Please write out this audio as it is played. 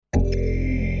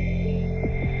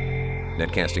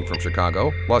Netcasting from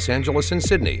Chicago, Los Angeles, and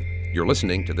Sydney. You're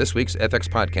listening to this week's FX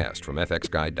Podcast from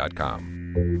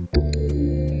fxguide.com.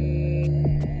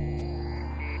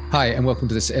 Hi, and welcome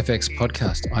to this FX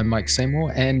Podcast. I'm Mike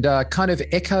Seymour, and kind of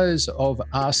echoes of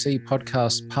RC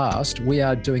Podcast past, we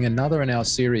are doing another in our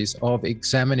series of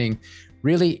examining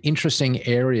really interesting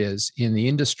areas in the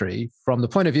industry from the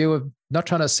point of view of not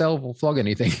trying to sell or flog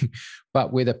anything,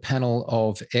 but with a panel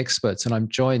of experts. And I'm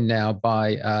joined now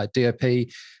by DOP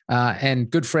and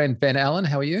good friend Ben Allen.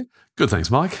 How are you? Good,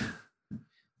 thanks, Mike.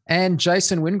 And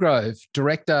Jason Wingrove,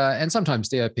 director and sometimes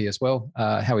DOP as well.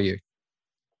 How are you?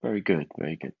 Very good.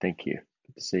 Thank you.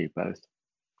 Good to see you both.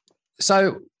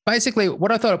 So basically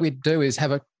what I thought we'd do is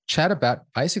have a chat about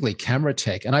basically camera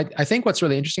tech. And I think what's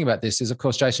really interesting about this is, of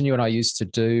course, Jason, you and I used to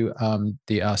do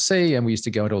the RC, and we used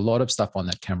to go into a lot of stuff on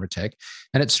that camera tech.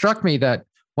 And it struck me that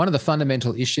one of the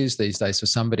fundamental issues these days for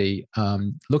somebody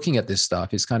looking at this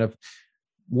stuff is kind of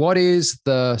what is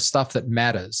the stuff that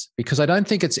matters? Because I don't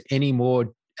think it's any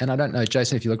more, and I don't know,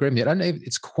 Jason, if you'll agree with me, I don't know if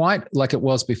it's quite like it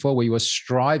was before where you were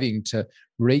striving to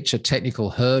reach a technical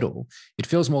hurdle. It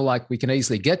feels more like we can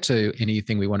easily get to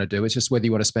anything we want to do. It's just whether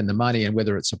you want to spend the money and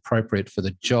whether it's appropriate for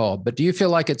the job. But do you feel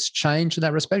like it's changed in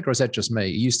that respect, or is that just me? Are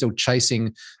you still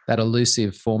chasing that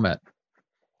elusive format?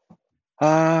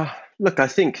 Look, I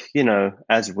think,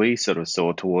 as we sort of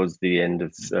saw towards the end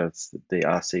of the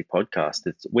RC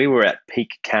podcast, we were at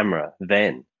peak camera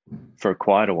then for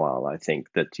quite a while. I think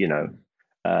that,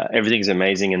 everything's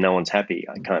amazing and no one's happy,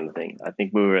 kind of thing. I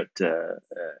think we were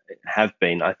have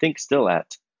been, I think, still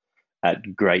at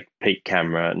great peak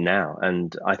camera now.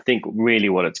 And I think really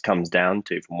what it comes down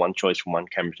to from one choice from one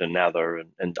camera to another.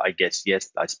 And I guess,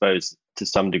 yes, I suppose to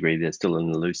some degree there's still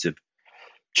an elusive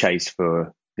chase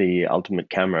for the ultimate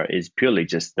camera is purely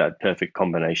just that perfect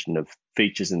combination of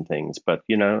features and things. But,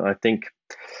 I think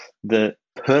the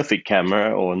perfect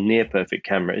camera or near perfect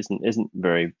camera isn't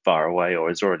very far away, or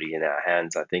is already in our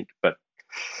hands, I think. But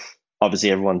obviously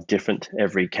everyone's different.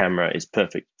 Every camera is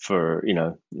perfect for,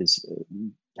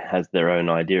 has their own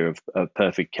idea of a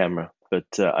perfect camera.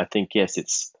 But I think, yes,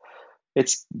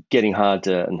 it's getting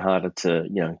harder and harder to,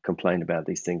 complain about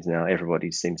these things now.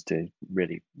 Everybody seems to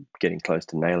really getting close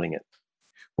to nailing it.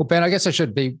 Well, Ben, I guess I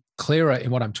should be clearer in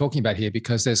what I'm talking about here,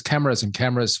 because there's cameras and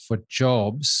cameras for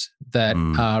jobs that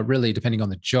are really depending on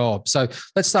the job. So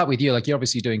let's start with you. Like, you're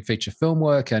obviously doing feature film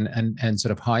work and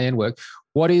sort of high-end work.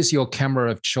 What is your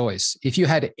camera of choice? If you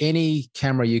had any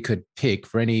camera you could pick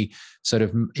for any sort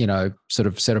of, sort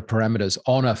of set of parameters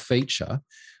on a feature,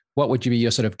 what would you be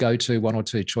your sort of go-to one or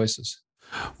two choices?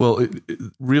 Well, it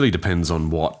really depends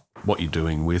on what you're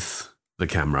doing with the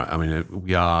camera. I mean,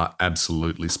 we are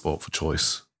absolutely sport for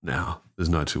choice now. There's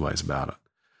no two ways about it.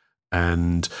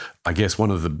 And I guess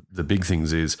one of the big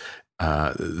things is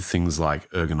things like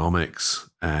ergonomics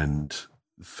and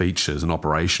features and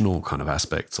operational kind of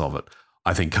aspects of it,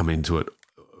 I think, come into it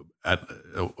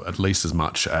at least as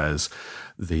much as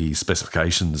the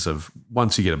specifications of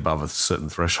once you get above a certain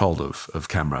threshold of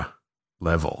camera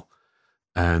level.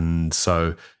 And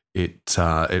so it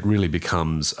really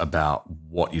becomes about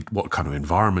what kind of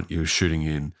environment you're shooting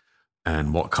in,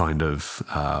 and what kind of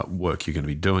work you're going to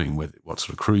be doing, with what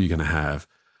sort of crew you're going to have.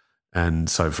 And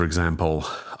so, for example,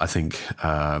 I think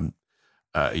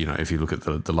if you look at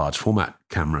the large format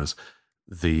cameras,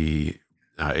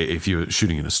 if you're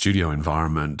shooting in a studio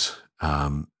environment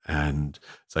and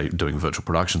say doing a virtual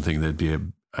production thing, there'd be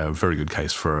a very good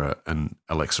case for an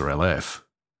Alexa LF,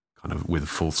 kind of with a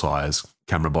full size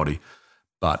camera body.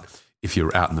 But if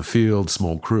you're out in the field,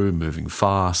 small crew, moving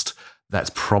fast,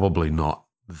 that's probably not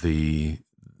the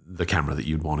camera that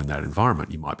you'd want in that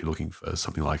environment. You might be looking for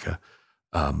something like a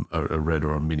Red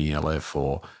or a Mini LF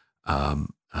or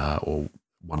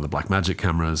one of the Blackmagic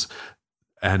cameras.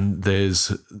 And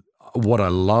what I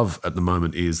love at the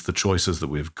moment is the choices that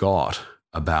we've got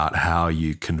about how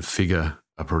you configure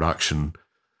a production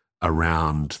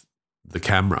around the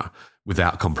camera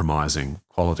without compromising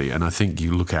quality. And I think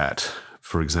you look at,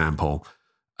 for example,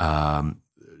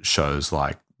 shows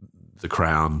like The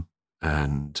Crown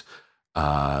and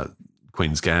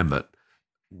Queen's Gambit,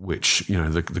 which,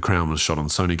 the Crown was shot on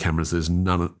Sony cameras. There's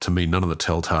none of the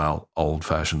telltale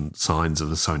old-fashioned signs of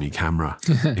the Sony camera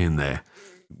in there.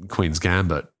 Queen's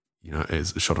Gambit,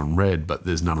 is shot on Red, but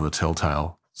there's none of the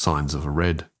telltale signs of a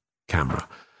Red camera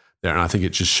there. And I think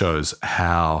it just shows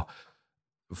how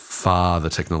far the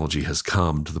technology has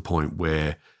come, to the point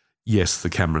where, yes,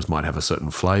 the cameras might have a certain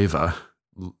flavor.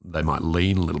 They might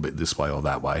lean a little bit this way or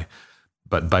that way,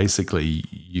 but basically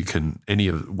you can,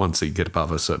 once you get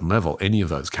above a certain level, any of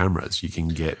those cameras, you can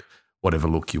get whatever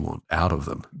look you want out of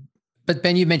them. But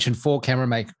Ben, you mentioned 4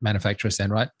 camera manufacturers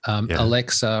then, right? Yeah.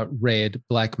 Alexa, Red,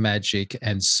 Blackmagic,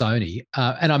 and Sony.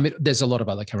 And I mean, there's a lot of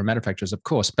other camera manufacturers, of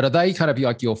course, but are they kind of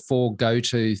like your 4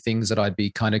 go-to things that I'd be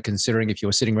kind of considering if you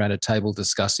were sitting around a table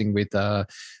discussing with a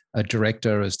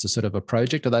director as to sort of a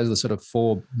project? Are those the sort of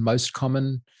 4 most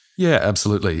common? Yeah,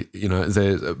 absolutely.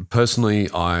 Personally,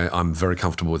 I'm very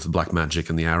comfortable with the Blackmagic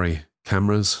and the Arri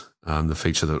cameras. The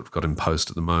feature that we've got in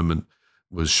post at the moment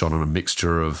was shot on a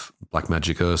mixture of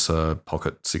Blackmagic Ursa,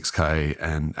 Pocket 6K,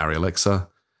 and Arri Alexa.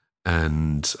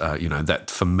 And, that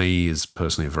for me is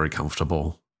personally a very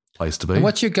comfortable place to be. And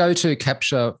what's your go-to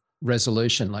capture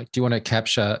resolution? Like, do you want to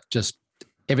capture just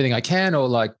everything I can, or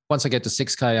like once I get to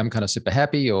 6K, I'm kind of super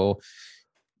happy, or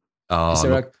is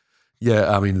there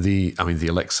the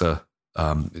Alexa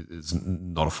is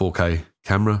not a 4K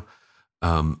camera,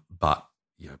 but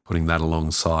putting that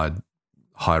alongside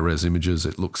high-res images,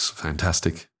 it looks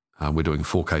fantastic. We're doing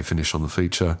 4K finish on the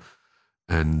feature,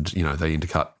 and they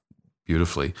intercut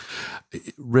beautifully.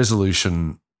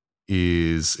 Resolution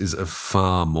is a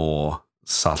far more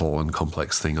subtle and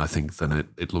complex thing, I think, than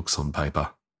it looks on paper.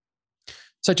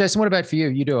 So, Jason, what about for you?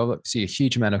 You do obviously a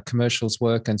huge amount of commercials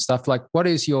work and stuff. Like, what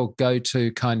is your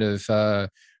go-to kind of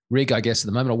rig, I guess, at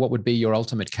the moment, or what would be your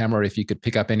ultimate camera if you could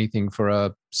pick up anything for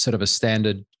a sort of a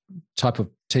standard type of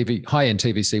high-end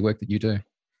TVC work that you do?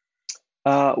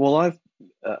 Well, I've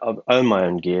owned my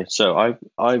own gear, so I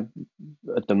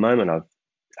at the moment I've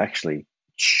actually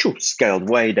scaled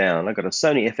way down. I've got a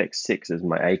Sony FX6 as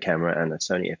my A camera and a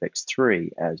Sony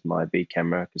FX3 as my B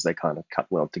camera because they kind of cut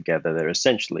well together. They're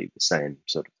essentially the same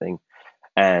sort of thing.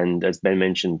 And as Ben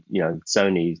mentioned,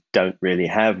 Sony don't really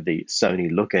have the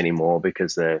Sony look anymore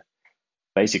because they're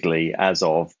basically, as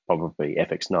of probably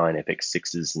FX9,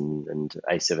 FX6s, and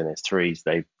A7S3s,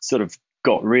 they've sort of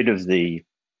got rid of the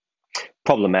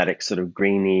problematic sort of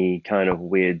greeny kind of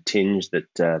weird tinge that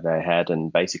they had,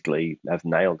 and basically have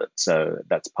nailed it. So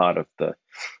that's part of the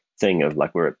thing of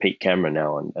like we're at peak camera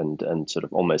now, and sort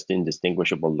of almost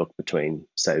indistinguishable look between,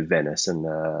 say, Venice and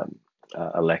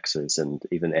Alexas and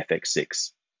even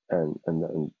FX6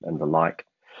 and the like.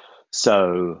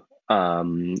 So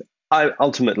I'd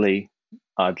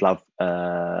love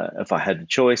if I had the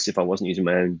choice, if I wasn't using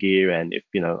my own gear, and if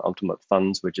ultimate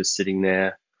funds were just sitting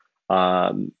there.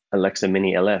 Alexa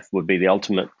Mini LF would be the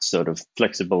ultimate sort of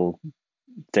flexible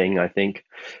thing, I think.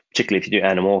 Particularly if you do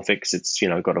anamorphics, it's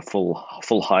got a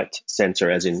full height sensor,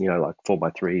 as in like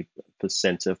 4x3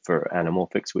 sensor for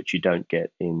anamorphics, which you don't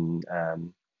get in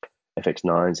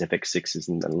FX9s, FX6s,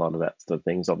 and a lot of that sort of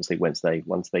things. Obviously, once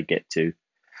they get to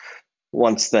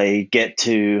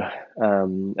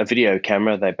a video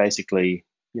camera, they basically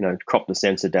crop the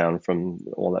sensor down from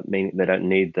all that. Meaning they don't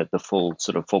need the full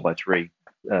sort of 4x3.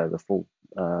 The full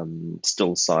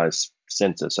still size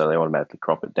sensor, so they automatically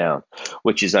crop it down,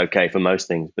 which is okay for most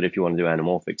things. But if you want to do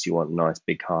anamorphics, you want a nice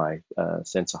big high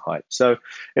sensor height. So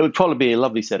it would probably be a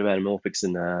lovely set of anamorphics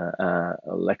in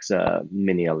Alexa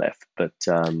Mini LF. But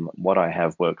what I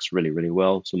have works really, really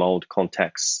well. Some old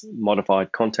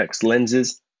modified Contax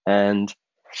lenses, and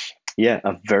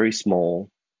a very small,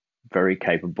 very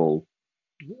capable,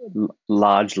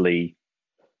 largely,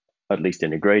 at least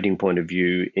in a grading point of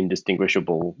view,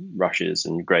 indistinguishable rushes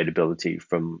and gradability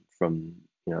from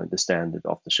the standard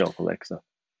off-the-shelf Alexa.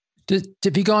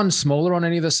 Have you gone smaller on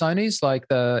any of the Sonys, like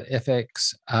the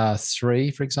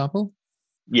FX3, for example?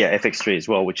 Yeah, FX3 as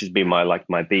well, which has been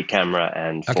my B camera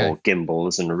and for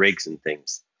gimbals and rigs and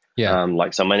things. Yeah.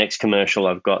 So my next commercial,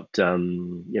 I've got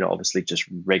obviously just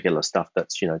regular stuff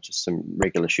that's just some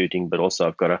regular shooting, but also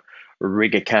I've got a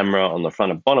rig a camera on the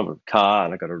bottom of a car,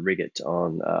 and I've got to rig it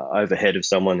on overhead of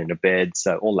someone in a bed.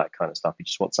 So all that kind of stuff. You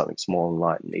just want something small and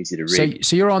light and easy to rig.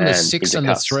 So you're on the 6 and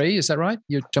the 3, is that right?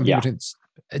 You're jumping between.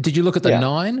 Did you look at the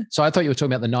 9? So I thought you were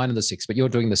talking about the 9 and the 6, but you're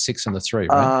doing the 6 and the 3,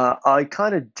 right? I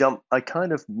kind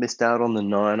of missed out on the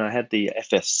 9. I had the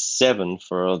FS7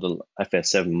 for the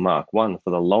FS7 Mark I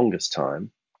for the longest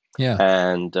time. Yeah.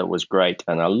 And it was great.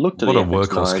 And I looked at what the a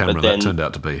workhorse camera but then that turned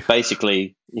out to be.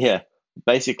 Basically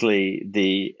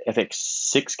the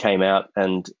FX6 came out,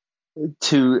 and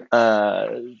to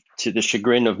the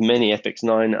chagrin of many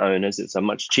FX9 owners, it's a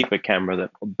much cheaper camera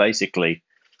that basically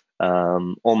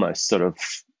almost sort of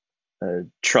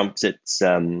trumps its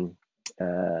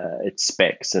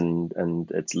specs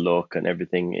and its look and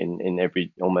everything in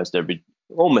almost every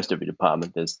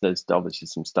department. There's obviously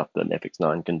some stuff that an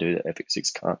FX9 can do that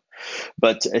FX6 can't,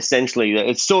 but essentially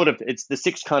it's the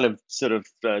 6 kind of sort of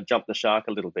jumped the shark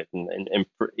a little bit, and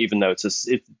even though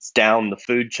it's down the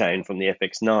food chain from the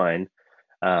FX9,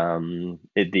 The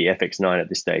FX9 at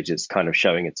this stage is kind of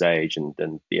showing its age, and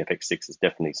the FX6 is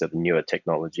definitely sort of newer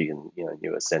technology and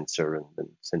newer sensor and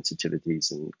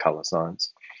sensitivities and color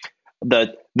science.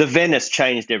 The Venice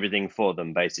changed everything for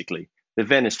them, basically. They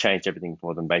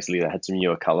had some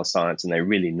newer color science, and they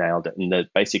really nailed it. And they're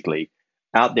basically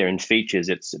out there in features,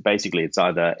 it's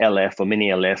either LF or mini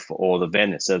LF or the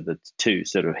Venice are the two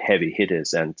sort of heavy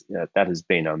hitters, and that has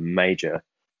been a major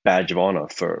badge of honor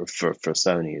for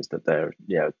Sony, is that they're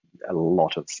a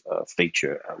lot of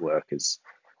feature work is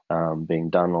being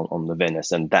done on the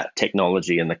Venice, and that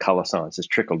technology and the color science has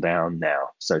trickled down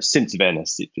now. So since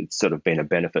Venice, it's sort of been a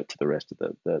benefit to the rest of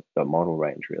the model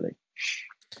range, really.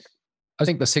 I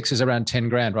think the 6 is around 10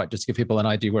 grand, right? Just to give people an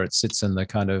idea where it sits in the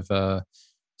kind of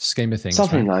scheme of things.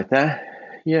 Something right? like that.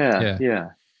 Yeah.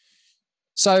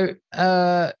 So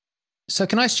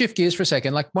can I shift gears for a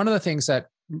second? Like, one of the things that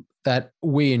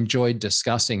we enjoyed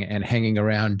discussing and hanging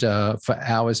around for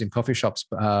hours in coffee shops,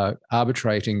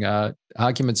 arbitrating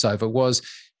arguments over, was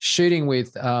shooting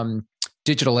with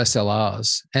digital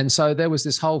SLRs. And so there was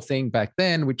this whole thing back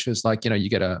then, which was like, you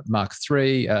get a Mark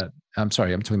III. I'm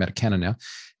sorry, I'm talking about a Canon now.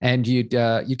 And you'd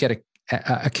get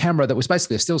a camera that was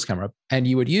basically a stills camera, and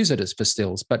you would use it as for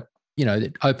stills, but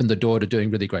it opened the door to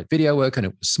doing really great video work, and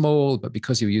it was small, but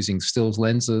because you were using stills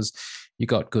lenses, you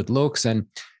got good looks. And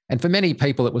for many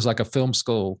people, it was like a film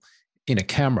school in a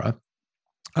camera.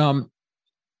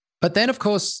 But then, of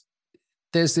course,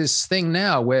 there's this thing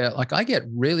now where, like, I get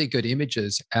really good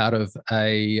images out of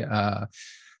a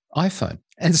iPhone.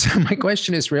 And so my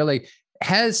question is really,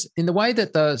 in the way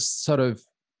that the sort of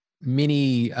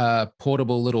mini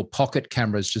portable little pocket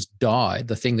cameras just died,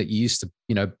 the thing that you used to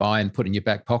buy and put in your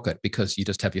back pocket because you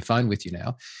just have your phone with you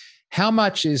now, how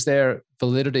much is there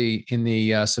validity in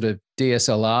the sort of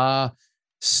DSLR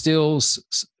stills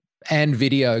and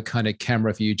video kind of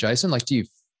camera for you, Jason? Like, do you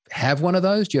have one of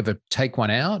those? Do you ever take one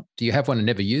out? Do you have one and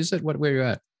never use it? Where are you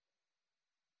at?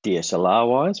 DSLR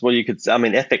wise, well,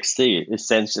 FXC is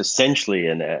essentially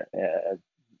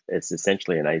it's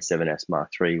essentially an A7S Mark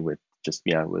III with just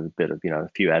with a bit of a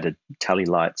few added tally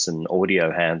lights and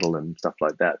audio handle and stuff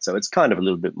like that. So it's kind of a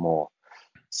little bit more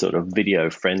sort of video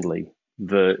friendly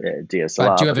DSLR.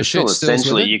 But do you ever shoot stills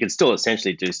with it? You can still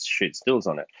essentially shoot stills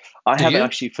on it. I have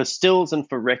actually for stills and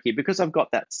for recce, because I've got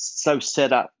that so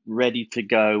set up, ready to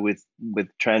go with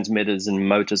transmitters and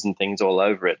motors and things all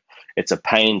over it. It's a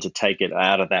pain to take it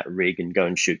out of that rig and go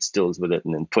and shoot stills with it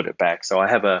and then put it back. So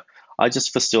for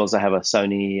stills, I have a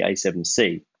Sony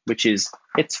A7C, which it's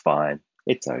fine.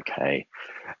 It's okay.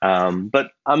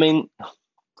 But I mean,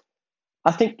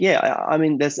 I think,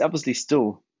 there's obviously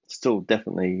still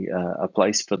definitely a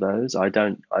place for those. I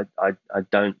went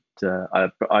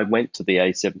to the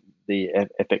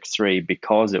FX3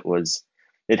 because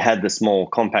it had the small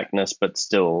compactness, but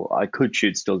still I could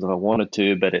shoot stills if I wanted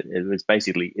to, but it was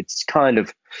basically, it's kind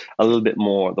of a little bit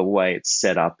more the way it's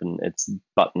set up and its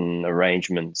button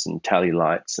arrangements and tally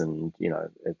lights, and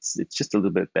it's just a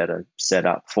little bit better set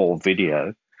up for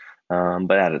video.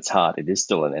 But at its heart, it is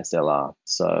still an SLR.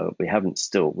 So we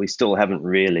still haven't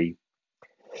really.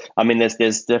 I mean, there's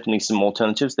definitely some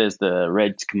alternatives. There's the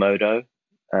Red Komodo,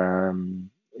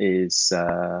 is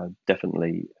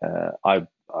definitely.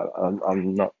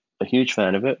 I'm not a huge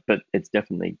fan of it, but it's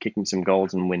definitely kicking some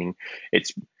goals and winning.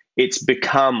 It's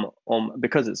become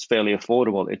because it's fairly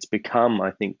affordable. It's become,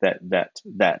 I think, that the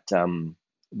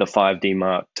 5D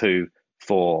Mark II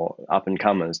for up and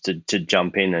comers to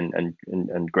jump in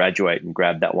and graduate and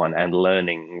grab that one and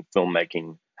learning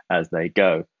filmmaking as they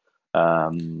go. I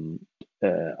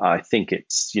think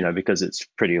it's because it's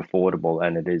pretty affordable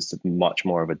and it is much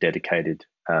more of a dedicated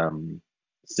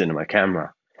cinema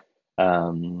camera.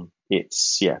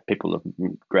 People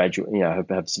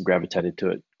have gravitated to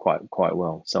it quite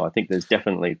well. So I think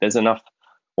there's enough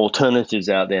alternatives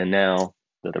out there now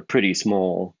that are pretty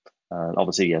small.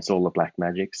 Obviously, yes, all the black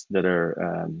magics that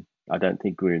are. I don't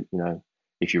think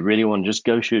if you really want to just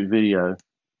go shoot video,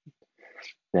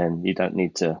 then you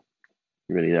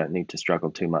really don't need to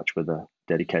struggle too much with a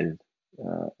dedicated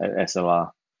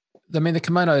SLR. I mean, the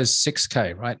Komodo is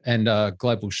 6K, right? And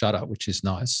global shutter, which is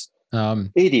nice.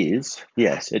 It is,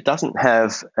 yes. It doesn't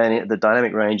have the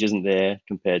dynamic range isn't there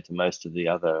compared to most of the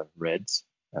other Reds.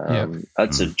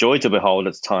 It's a joy to behold.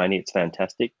 It's tiny. It's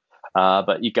fantastic.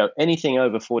 But you go anything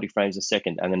over 40 frames a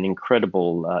second and an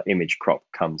incredible image crop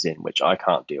comes in, which I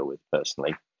can't deal with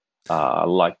personally. I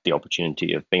like the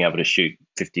opportunity of being able to shoot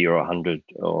 50 or 100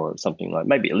 or something like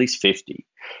maybe at least 50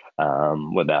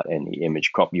 without any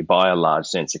image crop. You buy a large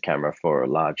sensor camera for a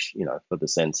large, for the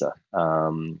sensor.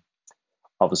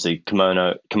 obviously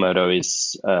Komodo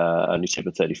is only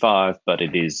Super 35, but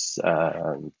it is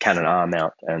Canon R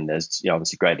mount, and there's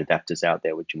obviously great adapters out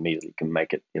there which immediately can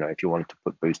make it. If you wanted to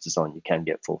put boosters on, you can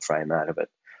get full frame out of it.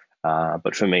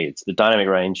 But for me, it's the dynamic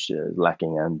range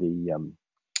lacking and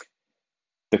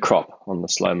the crop on the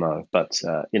slow-mo. But,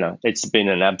 it's been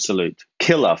an absolute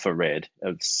killer for Red.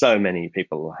 So many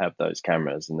people have those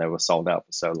cameras, and they were sold out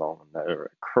for so long. And they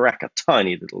were a cracker,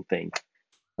 tiny little thing.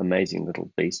 Amazing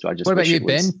little beast. What about you,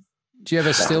 Ben? Do you have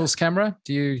a stills camera?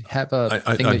 Do you have a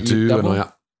thing that you do, double?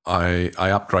 And I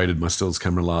upgraded my stills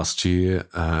camera last year,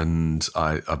 and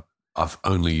I've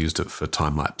only used it for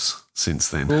time-lapse since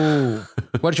then. Ooh.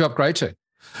 What did you upgrade to?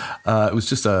 It was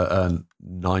just a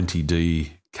 90D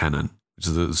Canon, which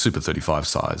is a Super 35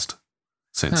 sized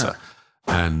sensor.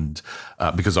 Huh. And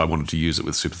because I wanted to use it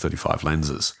with Super 35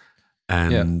 lenses.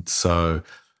 And so,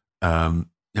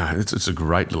 it's a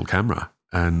great little camera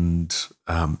and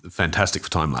fantastic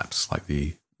for time-lapse. Like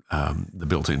the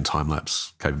built-in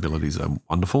time-lapse capabilities are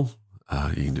wonderful.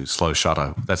 You can do slow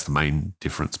shutter. That's the main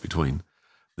difference between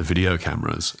the video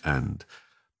cameras and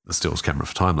the stills camera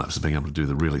for time-lapse, is being able to do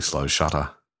the really slow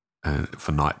shutter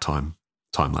for nighttime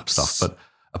time-lapse stuff. But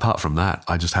apart from that,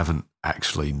 I just haven't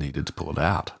actually needed to pull it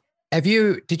out. Did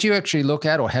you actually look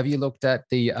at, or have you looked at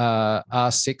the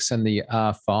R6 and the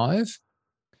R5?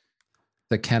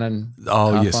 The Canon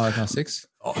R5 yes. and R6?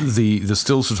 The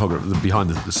stills photographer, the behind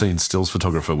the scenes stills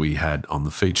photographer we had on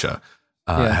the feature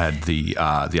had the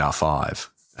R5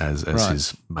 as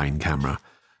his main camera.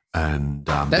 And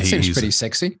that seems pretty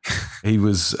sexy. He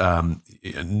was a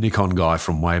Nikon guy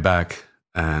from way back,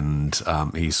 and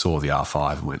he saw the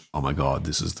R5 and went, "Oh my God,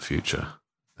 this is the future,"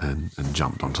 and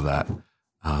jumped onto that.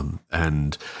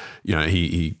 And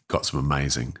he got some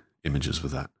amazing images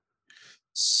with that.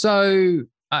 So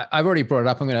I've already brought it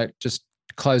up. I'm going to just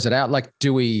close it out. Like,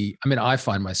 I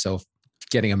find myself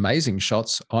getting amazing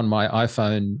shots on my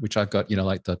iPhone, which I've got,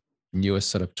 like the newest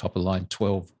sort of top of the line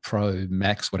 12 Pro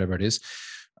Max, whatever it is.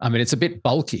 I mean, it's a bit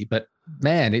bulky, but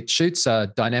man, it shoots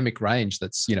a dynamic range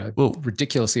that's,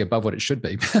 ridiculously above what it should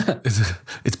be.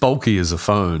 It's bulky as a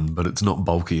phone, but it's not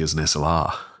bulky as an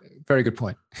SLR. Very good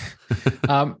point.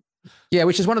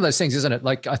 Which is one of those things, isn't it?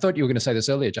 Like, I thought you were going to say this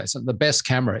earlier, Jason. The best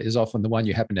camera is often the one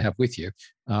you happen to have with you,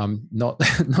 not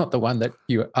the one that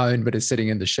you own but is sitting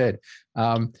in the shed.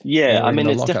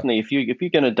 It's definitely if we're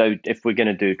going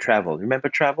to do travel. Remember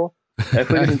travel?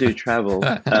 If we're going to do travel,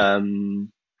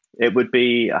 it would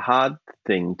be a hard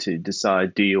thing to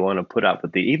decide. Do you want to put up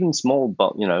with the even small,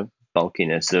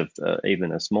 bulkiness of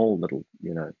even a small little,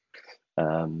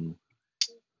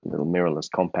 little mirrorless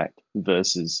compact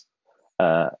versus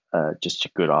just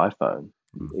a good iPhone?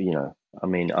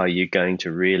 Are you going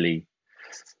to really,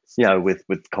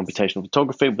 with computational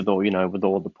photography, with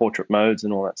all the portrait modes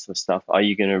and all that sort of stuff, are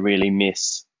you going to really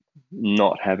miss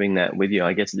not having that with you?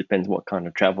 I guess it depends what kind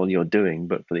of travel you're doing,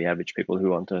 but for the average people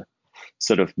who want to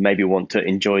sort of maybe want to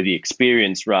enjoy the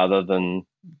experience rather than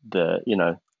the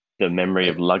memory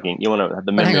of lugging. You want to have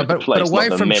the memory of the place,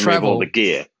 not the memory of all the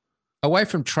gear. Away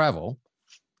from travel,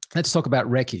 let's talk about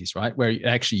recce's, right? Where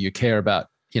actually you care about,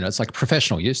 it's like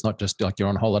professional use, not just like you're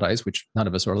on holidays, which none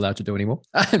of us are allowed to do anymore.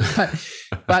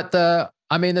 but the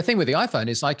thing with the iPhone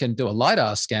is I can do a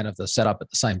LiDAR scan of the setup at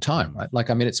the same time, right? Like,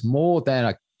 it's more than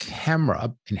a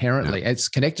camera inherently. It's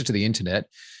connected to the internet.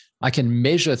 I can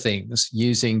measure things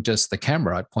using just the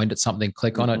camera. I point at something,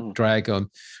 click on it, drag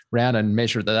around and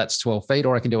measure that that's 12 feet,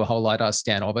 or I can do a whole LiDAR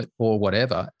scan of it or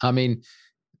whatever.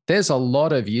 There's a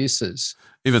lot of uses.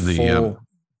 Even the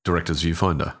director's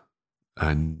viewfinder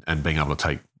and being able to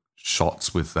take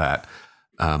shots with that.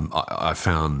 I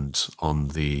found on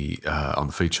the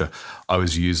feature, I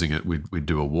was using it. We'd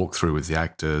do a walkthrough with the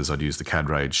actors. I'd use the CAD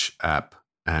Rage app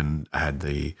and I had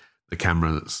the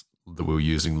cameras that we were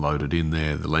using loaded in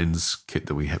there, the lens kit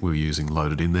that we were using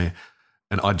loaded in there.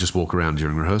 And I'd just walk around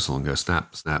during rehearsal and go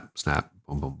snap, snap, snap,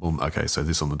 boom, boom, boom. Okay, so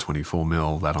this on the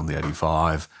 24mm, that on the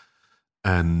 85.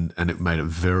 And it made it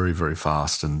very, very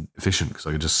fast and efficient because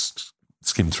I could just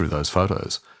skim through those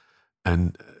photos.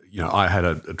 And, I had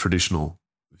a traditional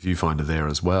viewfinder there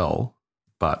as well,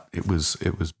 but it was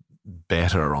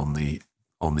better on the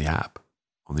app,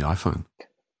 on the iPhone.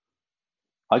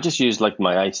 I just use like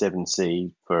my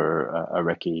A7C for a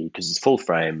recce because it's full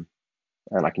frame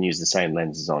and I can use the same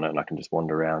lenses on it and I can just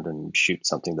wander around and shoot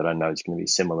something that I know is going to be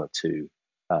similar to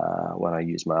when I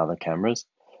use my other cameras.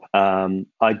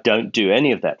 I don't do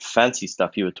any of that fancy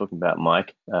stuff you were talking about,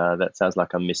 Mike. That sounds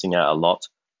like I'm missing out a lot.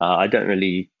 I don't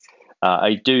really.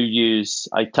 I do use.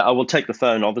 I will take the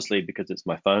phone obviously because it's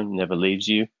my phone, never leaves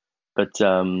you. But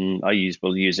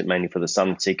will use it mainly for the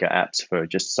sun seeker apps for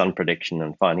just sun prediction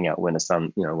and finding out when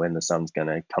when the sun's going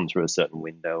to come through a certain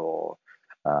window, or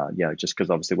just because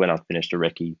obviously when I've finished a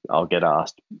recce, I'll get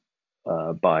asked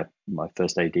by my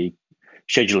first AD,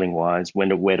 scheduling wise,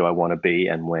 where do I want to be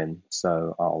and when.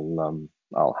 So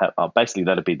I'll basically,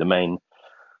 that'll be the main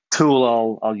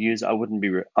tool I'll use. I wouldn't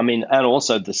be. And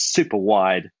also the super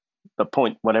wide, the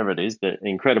point, whatever it is, the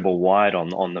incredible wide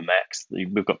on the Max.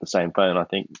 We've got the same phone, I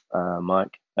think,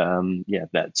 Mike.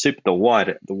 The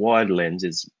wide lens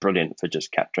is brilliant for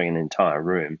just capturing an entire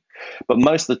room. But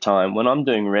most of the time, when I'm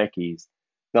doing recce's,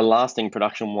 the last thing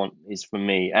production want is for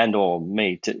me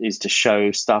is to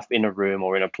show stuff in a room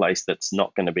or in a place that's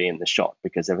not going to be in the shot,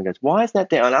 because everyone goes, why is that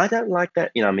there? And I don't like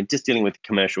that. Just dealing with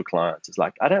commercial clients, it's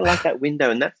like, I don't like that window,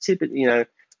 and that's typically,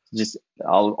 just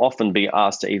I'll often be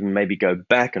asked to even maybe go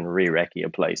back and re-recce a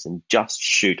place and just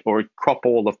shoot or crop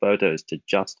all the photos to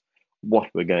just what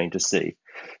we're going to see.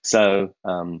 So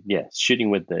shooting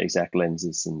with the exact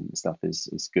lenses and stuff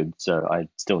is good. So I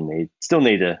still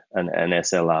need an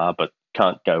SLR, but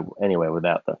can't go anywhere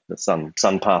without the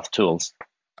sun path tools.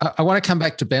 I want to come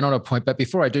back to Ben on a point, but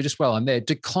before I do, just while I'm there,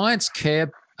 do clients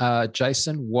care,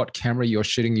 Jason, what camera you're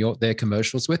shooting their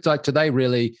commercials with? Like, do they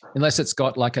really, unless it's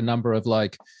got like a number of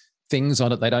like things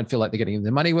on it, they don't feel like they're getting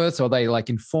their money worth, or are they like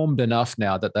informed enough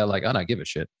now that they're like, I don't give a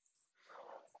shit?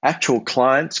 Actual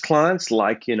clients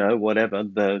like, whatever,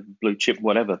 the blue chip,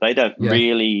 whatever, they don't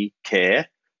really care.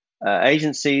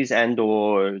 Agencies and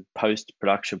or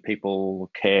post-production people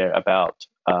care about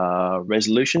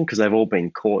resolution, because they've all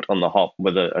been caught on the hop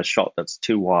with a shot that's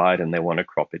too wide and they want to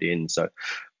crop it in. So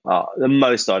the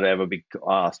most I'd ever be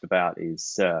asked about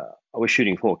is, we're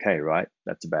shooting 4K, right?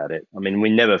 That's about it. We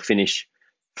never finish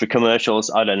for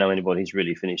commercials. I don't know anybody who's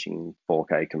really finishing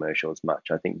 4K commercials much.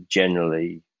 I think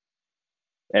generally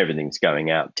everything's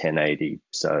going out 1080.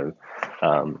 So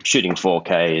shooting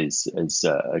 4K is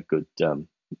a good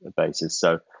basis.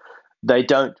 So they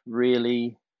don't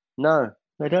really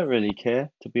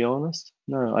care, to be honest.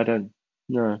 No, I don't.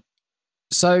 No.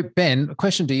 So Ben, a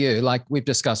question to you, like we've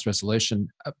discussed resolution,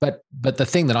 but the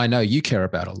thing that I know you care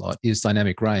about a lot is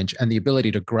dynamic range and the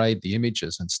ability to grade the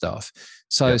images and stuff.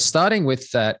 So starting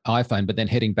with that iPhone, but then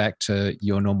heading back to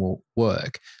your normal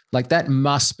work, like that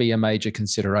must be a major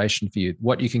consideration for you,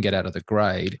 what you can get out of the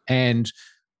grade and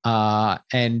the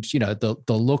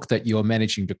look that you're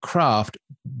managing to craft,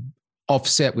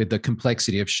 offset with the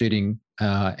complexity of shooting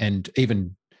and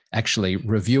even actually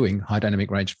reviewing high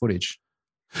dynamic range footage.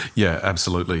 Yeah,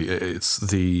 absolutely. It's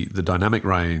the dynamic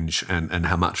range and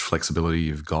how much flexibility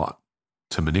you've got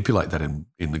to manipulate that in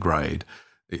the grade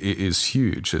is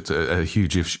huge. It's a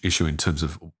huge issue in terms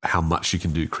of how much you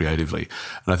can do creatively.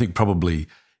 And I think probably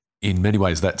in many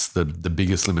ways that's the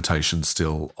biggest limitation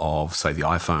still of, say, the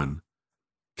iPhone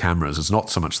cameras. It's not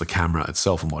so much the camera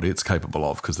itself and what it's capable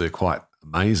of, because they're quite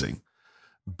amazing,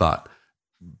 but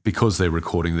because they're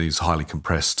recording these highly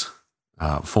compressed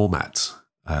formats,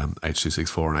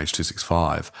 H.264 and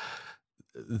H.265,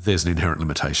 there's an inherent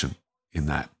limitation in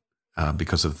that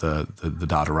because of the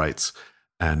data rates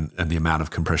and the amount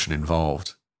of compression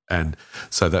involved. And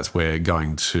so that's where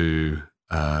going to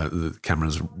the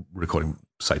cameras recording,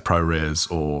 say, ProRes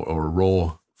or a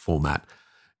RAW format,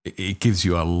 it gives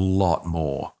you a lot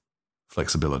more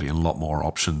flexibility and a lot more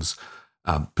options,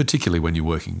 particularly when you're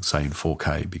working, say, in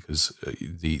 4K, because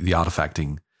the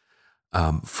artifacting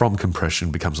from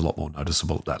compression becomes a lot more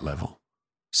noticeable at that level.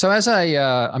 So as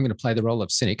I'm going to play the role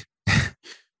of cynic,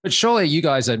 but surely you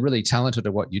guys are really talented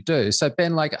at what you do. So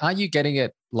Ben, like, are you getting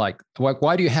it like,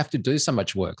 why do you have to do so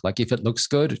much work? Like if it looks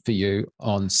good for you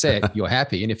on set, you're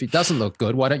happy. And if it doesn't look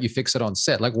good, why don't you fix it on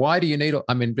set? Like, why do you need,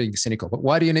 being cynical, but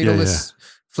why do you need all this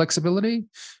flexibility?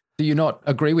 Do you not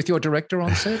agree with your director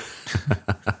on set?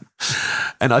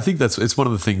 And I think it's one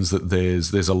of the things that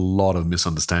there's a lot of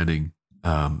misunderstanding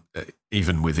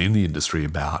even within the industry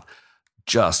about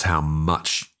just how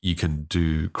much you can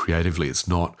do creatively. It's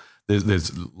not,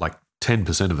 there's like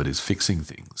 10% of it is fixing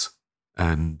things.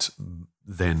 And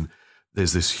then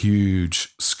there's this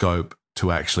huge scope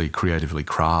to actually creatively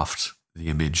craft the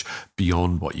image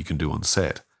beyond what you can do on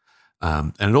set.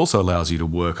 And it also allows you to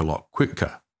work a lot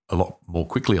more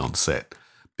quickly on set,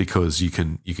 because you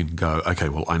can go, okay,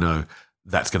 well, I know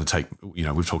that's going to take,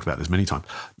 we've talked about this many times.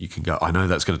 You can go, I know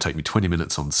that's going to take me 20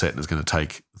 minutes on set and it's going to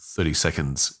take 30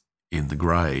 seconds in the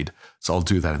grade. So I'll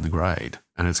do that in the grade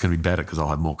and it's going to be better because I'll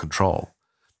have more control.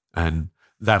 And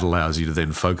that allows you to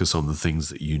then focus on the things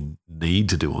that you need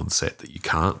to do on set that you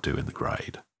can't do in the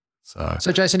grade.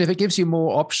 So Jason, if it gives you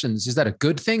more options, is that a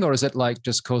good thing, or is it like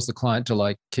just cause the client to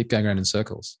like keep going around in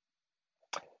circles?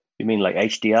 You mean like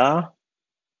HDR?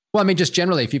 Well, I mean, just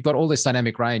generally, if you've got all this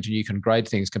dynamic range and you can grade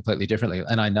things completely differently,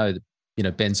 and I know that,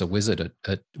 Ben's a wizard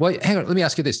at well, hang on, let me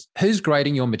ask you this. Who's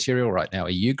grading your material right now? Are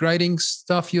you grading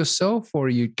stuff yourself, or are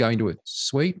you going to a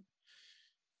suite?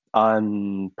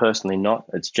 I'm personally not.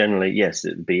 It's generally, yes,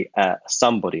 it'd be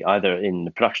somebody either in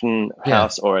the production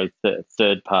house or a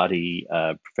third-party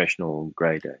professional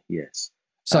grader, yes.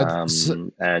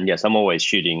 And yes, I'm always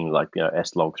shooting like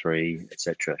S-Log3,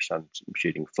 etc. So I'm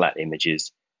shooting flat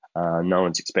images. No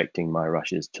one's expecting my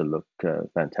rushes to look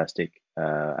fantastic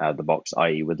out of the box,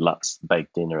 i.e. with LUTs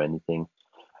baked in or anything.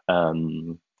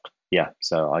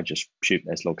 So I just shoot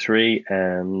S-Log3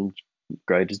 and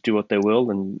graders do what they will,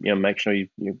 and make sure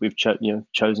we've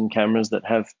chosen cameras that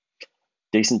have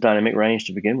decent dynamic range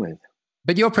to begin with.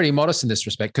 But you're pretty modest in this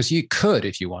respect, because you could,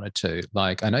 if you wanted to,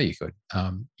 like I know you could,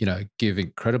 give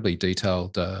incredibly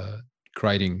detailed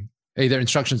grading, either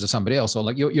instructions to somebody else, or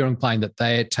like you're implying that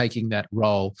they're taking that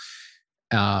role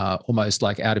almost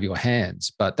like out of your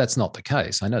hands. But that's not the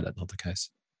case. I know that's not the case.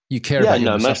 You care about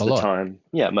your stuff a lot.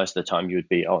 Most of the time you would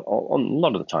be on a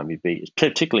lot of the time you'd be,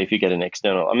 particularly if you get an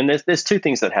external. I mean, there's two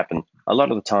things that happen a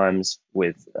lot of the times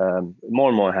with more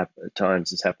and more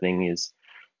times is happening is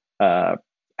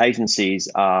agencies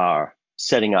are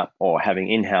setting up or having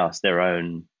in-house their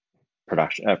own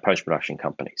post-production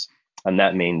companies. And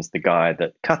that means the guy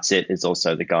that cuts it is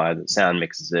also the guy that sound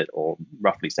mixes it, or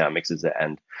roughly sound mixes it,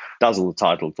 and does all the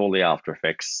titles, all the After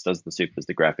Effects, does the supers,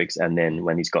 the graphics, and then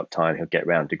when he's got time, he'll get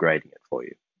around to grading it for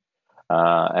you.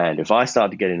 And if I start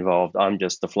to get involved, I'm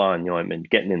just the fly in the ointment,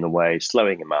 getting in the way,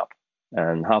 slowing him up.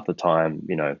 And half the time,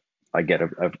 I get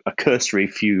a cursory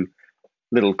few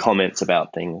little comments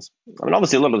about things. I mean,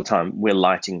 obviously, a lot of the time,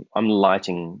 I'm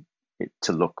lighting it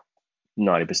to look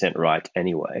 90% right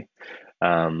anyway.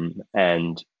 And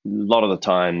a lot of the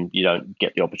time you don't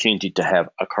get the opportunity to have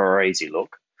a crazy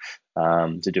look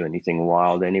to do anything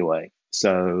wild anyway.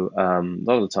 So a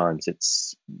lot of the times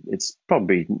it's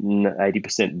probably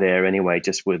 80% there anyway.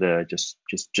 Just with just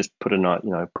put a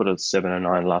 7 or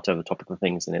 9 LUT over the top of the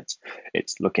things, and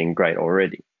it's looking great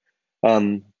already.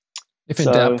 If in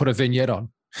doubt, put a vignette on.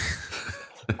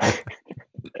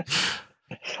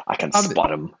 I can spot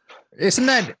them. Isn't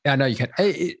that? I know you can.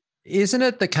 Isn't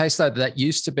it the case, though, that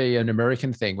used to be an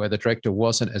American thing where the director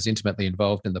wasn't as intimately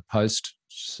involved in the post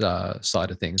side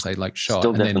of things? They shot,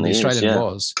 and then the Australian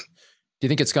was. Do you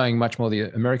think it's going much more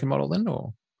the American model then,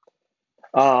 or?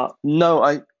 No,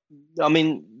 I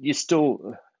mean, you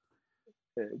still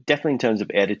definitely in terms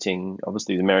of editing.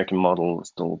 Obviously, the American model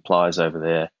still applies over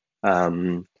there.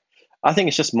 I think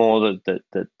it's just more that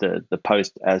the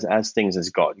post as things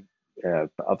has got.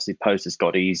 Obviously, post has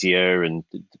got easier, and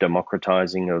the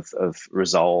democratizing of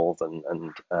Resolve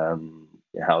and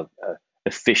how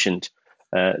efficient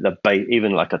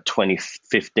even like a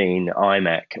 2015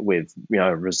 iMac with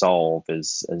Resolve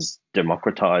has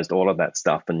democratized all of that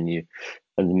stuff, and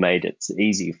made it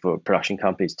easy for production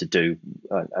companies to do,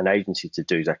 an agency to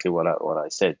do exactly what I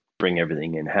said, bring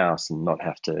everything in house and not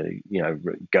have to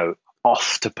go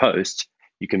off to post.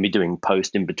 You can be doing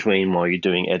post in between while you're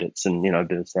doing edits and a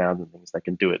bit of sound and things. They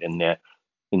can do it in there.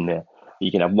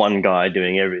 You can have one guy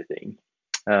doing everything.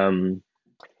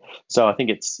 So I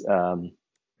think it's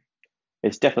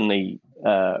definitely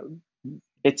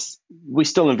we're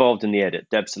still involved in the edit.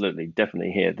 Absolutely,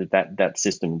 definitely here that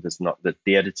system does not, that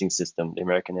the editing system, the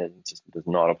American editing system, does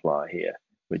not apply here.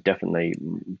 We're definitely,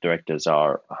 directors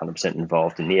are 100%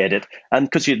 involved in the edit, and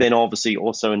because you're then obviously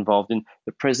also involved in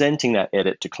the presenting that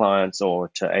edit to clients or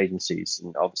to agencies,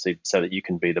 and obviously so that you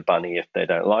can be the bunny if they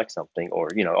don't like something, or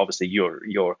obviously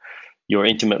you're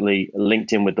intimately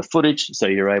linked in with the footage, so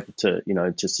you're able to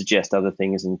to suggest other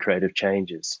things and creative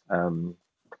changes.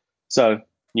 So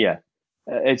yeah,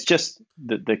 it's just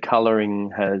that the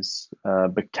coloring has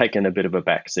taken a bit of a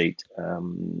backseat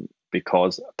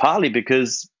partly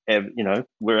because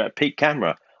we're at peak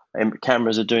camera, and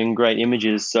cameras are doing great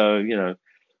images. So,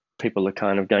 people are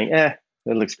kind of going, it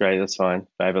looks great. That's fine.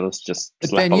 Fabulous. Just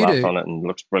slap a LUT on it and it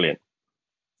looks brilliant.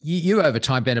 You over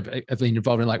time, Ben, have been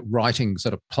involved in writing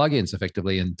sort of plugins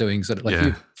effectively and doing sort of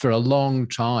you for a long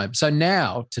time. So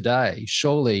now today,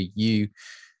 surely you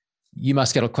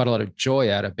must get quite a lot of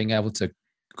joy out of being able to,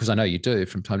 because I know you do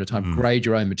from time to time, grade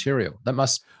your own material. That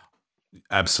must.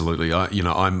 Absolutely.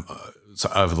 So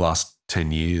over the last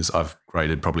 10 years, I've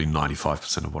graded probably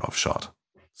 95% of what I've shot.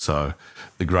 So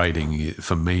the grading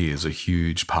for me is a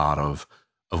huge part of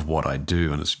what I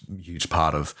do, and it's a huge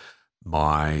part of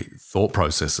my thought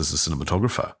process as a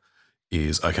cinematographer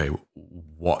is, okay,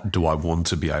 what do I want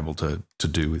to be able to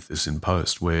do with this in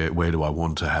post? Where do I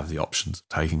want to have the options of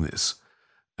taking this?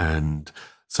 And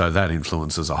So that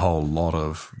influences a whole lot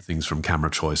of things from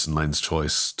camera choice and lens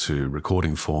choice to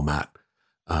recording format,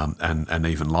 and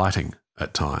even lighting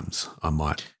at times. I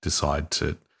might decide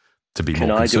to be Can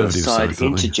more I do a conservative. side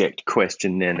something. interject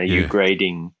question then? Are you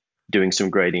doing some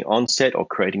grading on set, or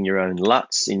creating your own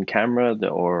LUTs in camera,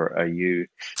 or are you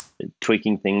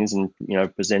tweaking things and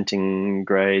presenting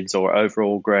grades or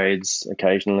overall grades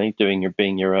occasionally,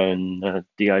 being your own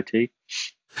DIT?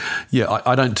 Yeah,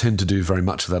 I don't tend to do very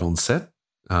much of that on set.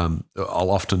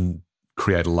 I'll often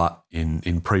create a LUT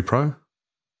in pre-pro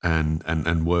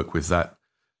and work with that,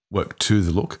 work to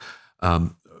the look.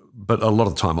 But a lot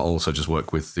of the time I'll also just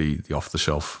work with the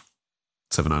off-the-shelf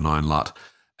 709 LUT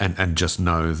and just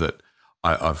know that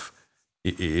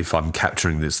if I'm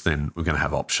capturing this, then we're going to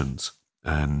have options.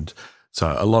 And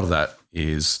so a lot of that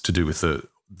is to do with the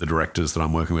directors that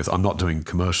I'm working with. I'm not doing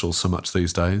commercials so much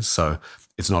these days, so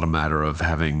it's not a matter of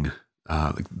having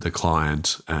the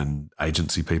client and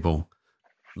agency people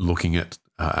looking at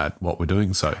what we're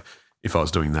doing. So if I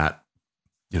was doing that,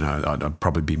 I'd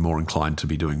probably be more inclined to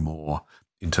be doing more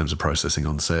in terms of processing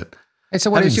on set. And so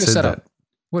what is your setup?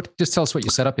 That, Just tell us what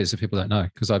your setup is if people don't know,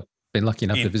 because I've been lucky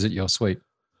enough to visit your suite.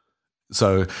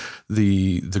 So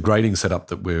the grading setup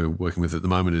that we're working with at the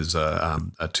moment is a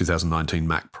 2019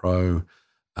 Mac Pro,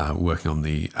 working on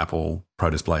the Apple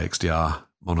Pro Display XDR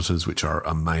monitors, which are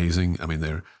amazing. I mean,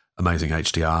 they're amazing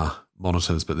HDR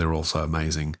monitors, but they're also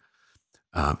amazing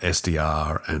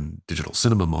SDR and digital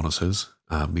cinema monitors,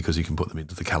 because you can put them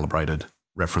into the calibrated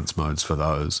reference modes for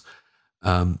those,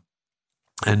 and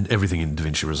everything in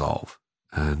DaVinci Resolve,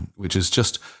 and which is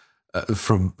just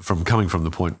from coming from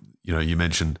the point you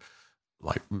mentioned,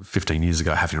 like 15 years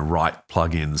ago, having to write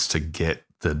plugins to get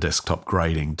the desktop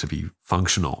grading to be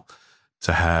functional,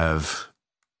 to have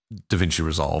DaVinci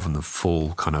Resolve and the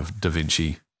full kind of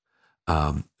DaVinci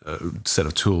set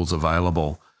of tools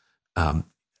available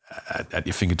at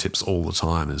your fingertips all the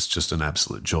time is just an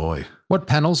absolute joy. What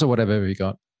panels or whatever have you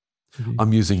got?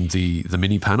 I'm using the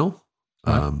mini panel,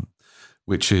 right.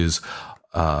 Which is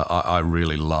I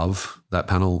really love that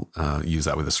panel. Use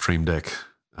that with a Stream Deck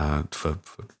for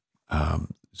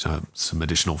some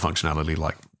additional functionality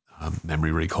like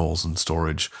memory recalls and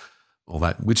storage, all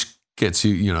that, which gets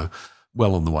you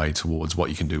well on the way towards what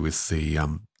you can do with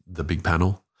the big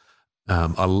panel.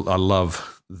 I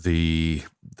love the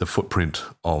footprint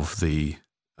of the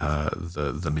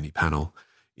mini panel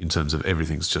in terms of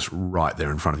everything's just right there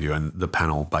in front of you, and the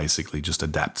panel basically just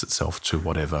adapts itself to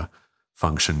whatever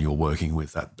function you're working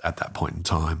with at that point in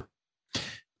time.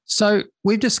 So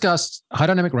we've discussed high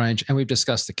dynamic range and we've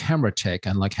discussed the camera tech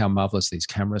and like how marvelous these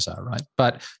cameras are, right?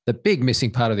 But the big missing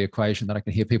part of the equation that I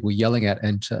can hear people yelling at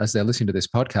and as they're listening to this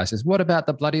podcast is, what about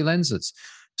the bloody lenses?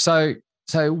 So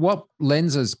what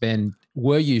lenses, Ben,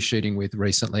 were you shooting with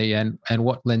recently, and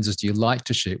what lenses do you like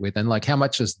to shoot with? And like, how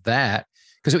much is that?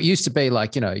 Because it used to be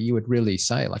like, you would really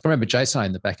say, like, I remember Jason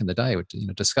in the back in the day would,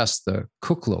 discuss the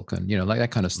Cook look and, like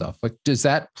that kind of stuff. Like, does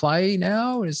that play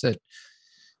now? Is it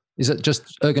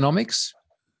just ergonomics?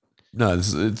 No,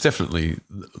 it's definitely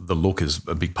the look is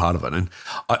a big part of it. And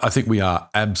I think we are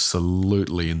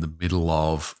absolutely in the middle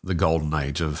of the golden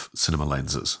age of cinema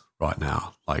lenses right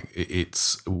now. Like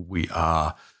we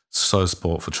are so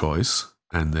sport for choice,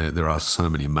 and there are so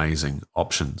many amazing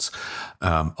options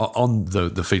on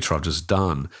the feature I've just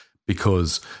done,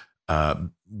 because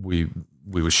we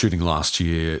were shooting last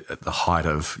year at the height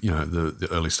of the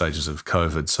early stages of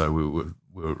COVID, so we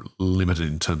were limited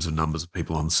in terms of numbers of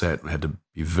people on set. We had to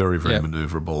be very, very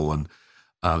maneuverable,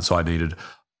 and so I needed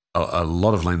a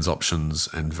lot of lens options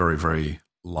and very, very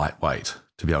lightweight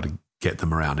to be able to get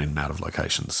them around in and out of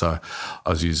locations. So I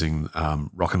was using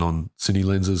Rokinon Cine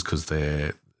lenses because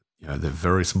they're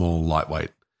very small, lightweight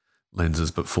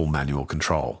lenses, but full manual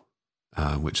control,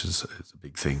 which is a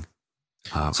big thing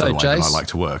for the way that I like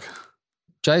to work.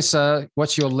 Jace,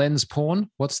 what's your lens porn?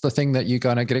 What's the thing that you're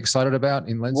going to get excited about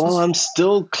in lenses? Well, I'm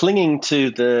still clinging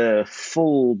to the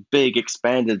full, big,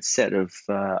 expanded set of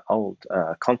old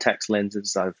Contax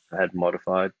lenses I've had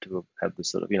modified to have the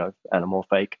sort of,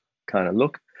 anamorphic kind of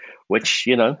look, which,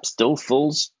 still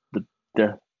fools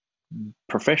the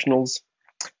professionals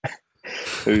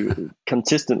who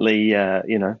consistently,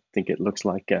 think it looks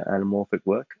like anamorphic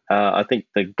work. I think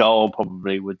the goal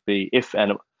probably would be, if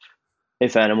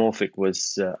anamorphic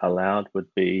was allowed, would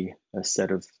be a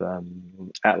set of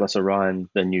Atlas Orion,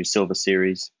 the new Silver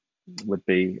Series would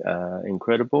be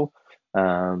incredible,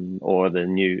 or the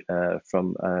new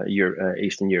from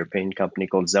Eastern European company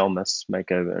called Zelmas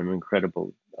make an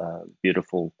incredible,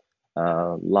 beautiful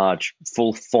large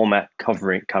full format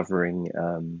covering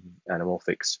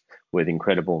anamorphics with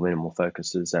incredible minimal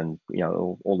focuses, and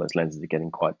all those lenses are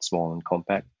getting quite small and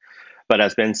compact. But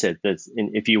as Ben said,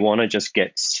 if you want to just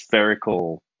get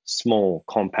spherical, small,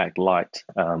 compact light,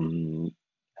 and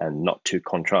not too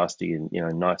contrasty,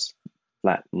 and nice,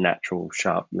 flat, natural,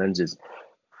 sharp lenses,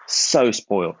 so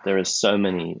spoiled. There are so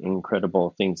many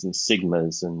incredible things in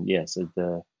Sigmas, and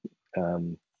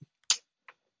I'm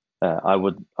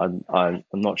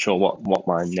not sure what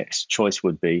my next choice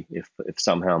would be if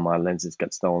somehow my lenses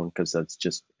get stolen, because that's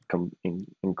just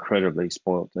incredibly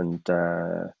spoiled. And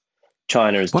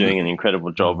China is doing an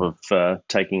incredible job of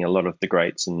taking a lot of the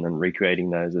greats and recreating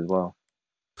those as well.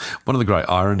 One of the great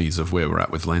ironies of where we're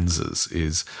at with lenses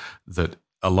is that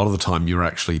a lot of the time you're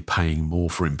actually paying more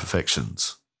for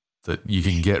imperfections, that you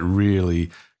can get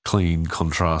really clean,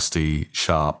 contrasty,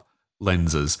 sharp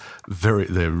lenses.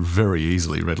 They're very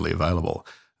easily, readily available.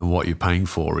 And what you're paying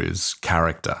for is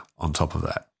character on top of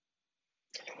that.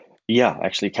 Yeah,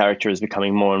 actually character is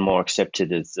becoming more and more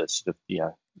accepted as sort of,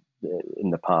 in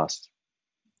the past.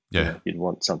 Yeah. You'd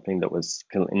want something that was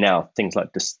now things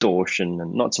like distortion,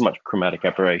 and not so much chromatic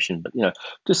aberration, but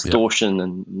distortion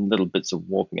and little bits of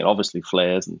warping, and obviously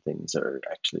flares and things are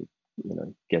actually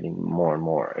getting more and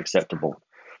more acceptable.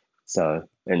 So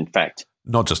in fact,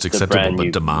 not just acceptable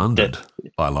but demanded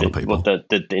by a lot of people.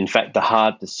 In fact, the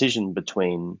hard decision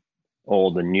between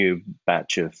all the new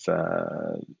batch of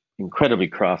incredibly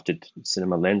crafted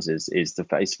cinema lenses is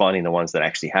finding the ones that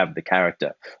actually have the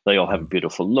character. They all have a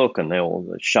beautiful look, and they all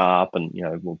are sharp, and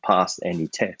will pass any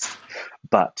test.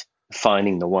 But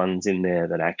finding the ones in there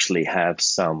that actually have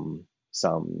some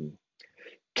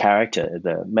character,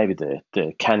 maybe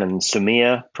the Canon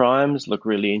Sumia primes look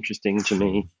really interesting to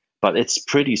me, but it's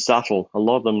pretty subtle. A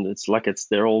lot of them,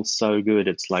 they're all so good.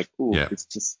 It's like, It's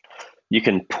just, you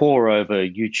can pore over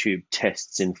YouTube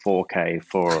tests in 4K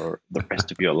for the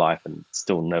rest of your life and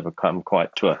still never come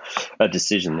quite to a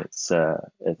decision. It's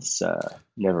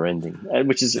never ending,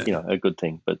 which is a good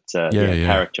thing. But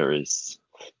character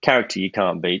you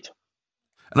can't beat.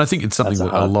 And I think it's something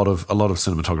that a lot of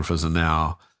cinematographers are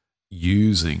now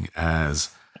using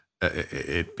as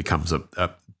it becomes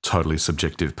a totally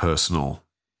subjective, personal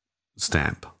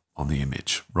stamp on the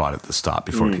image right at the start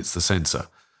before it hits the sensor.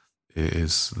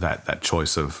 Is that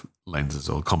choice of lenses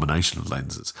or combination of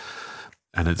lenses,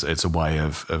 and it's a way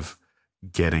of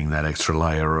getting that extra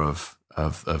layer of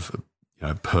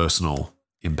personal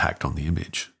impact on the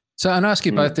image. So I'm going to ask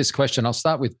you both this question. I'll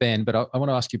start with Ben, but I want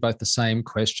to ask you both the same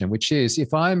question, which is,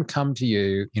 if I'm come to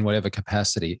you in whatever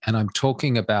capacity and I'm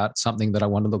talking about something that I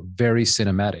want to look very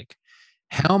cinematic,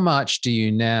 how much do you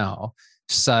now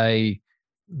say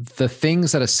the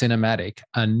things that are cinematic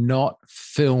are not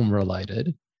film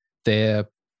related? They're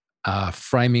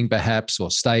framing perhaps, or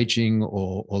staging,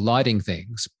 or lighting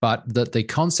things, but that the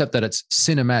concept that it's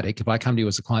cinematic, if I come to you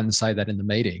as a client and say that in the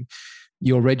meeting,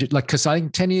 you're ready, because I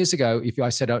think 10 years ago, if I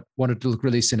said I wanted to look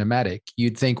really cinematic,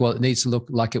 you'd think, well, it needs to look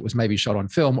like it was maybe shot on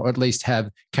film, or at least have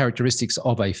characteristics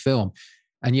of a film.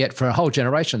 And yet for a whole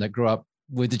generation that grew up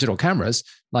with digital cameras,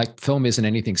 like, film isn't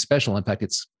anything special. In fact,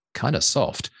 it's kind of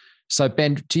soft. So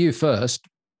Ben, to you first,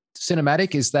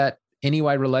 cinematic, is that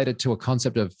anyway related to a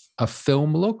concept of a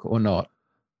film look or not?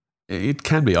 It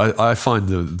can be. I find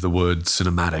the word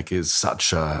cinematic is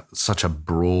such a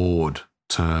broad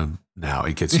term now.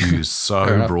 It gets used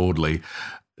so broadly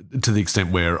to the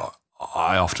extent where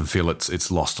I often feel it's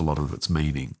lost a lot of its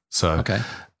meaning. So,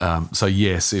 so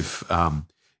yes, if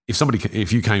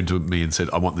you came to me and said,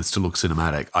 I want this to look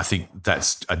cinematic, I think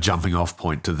that's a jumping off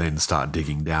point to then start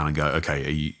digging down and go, okay,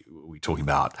 are we talking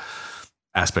about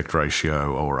aspect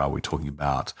ratio, or are we talking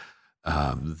about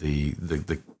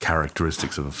the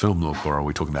characteristics of a film look, or are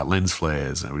we talking about lens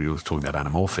flares? Are we talking about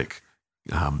anamorphic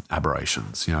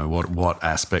aberrations? What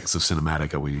aspects of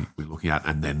cinematic are we looking at,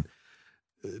 and then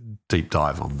deep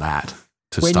dive on that.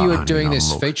 When you were doing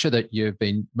this feature that you've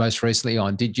been most recently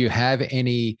on, did you have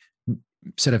any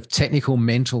sort of technical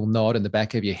mental nod in the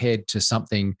back of your head to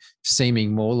something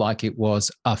seeming more like it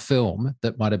was a film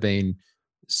that might have been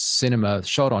cinema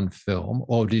shot on film,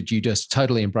 or did you just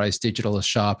totally embrace digital as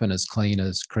sharp and as clean,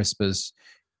 as crisp, as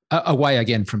away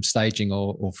again from staging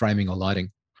or framing or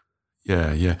lighting?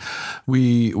 Yeah.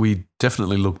 We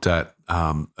definitely looked at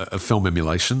film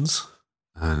emulations,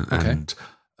 and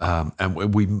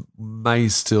we may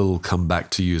still come back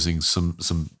to using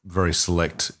some very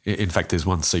select. In fact, there's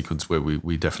one sequence where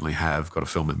we definitely have got a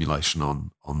film emulation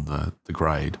on the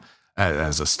grade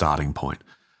as a starting point.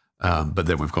 But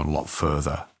then we've gone a lot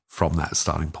further from that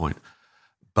starting point.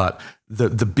 But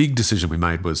the big decision we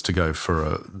made was to go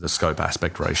for the scope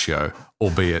aspect ratio,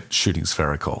 albeit shooting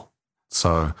spherical.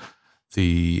 So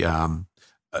the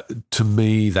to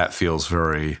me, that feels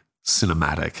very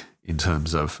cinematic in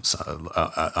terms of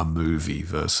a movie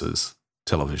versus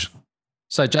television.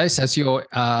 So, Jace, as your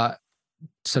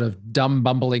sort of dumb,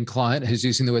 bumbling client who's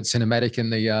using the word cinematic in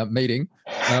the meeting,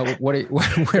 where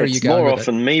are you going? More with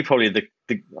often me, probably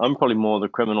I'm probably more the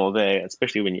criminal there,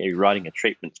 especially when you're writing a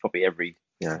treatment. It's probably every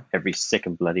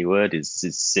second bloody word is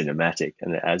cinematic,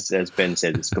 and as Ben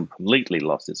said, it's completely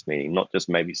lost its meaning, not just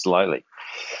maybe slightly.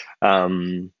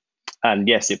 And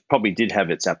yes, it probably did have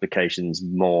its applications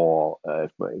more.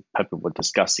 People were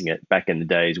discussing it back in the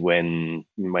days when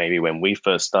we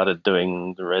first started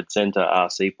doing the Red Centre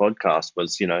RC podcast.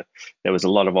 There was a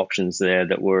lot of options there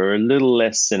that were a little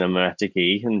less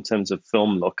cinematic-y in terms of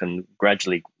film look, and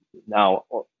gradually now,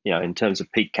 in terms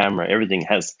of peak camera, everything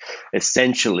has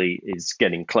essentially is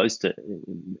getting close to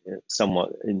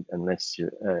somewhat, unless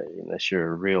you're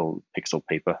a real pixel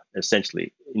peeper,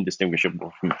 essentially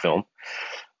indistinguishable from film.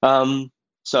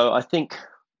 So I think,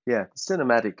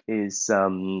 cinematic is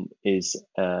as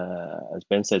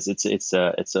Ben says, it's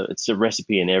a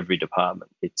recipe in every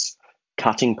department. It's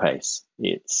cutting pace.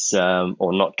 It's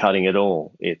or not cutting at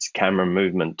all. It's camera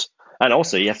movement. And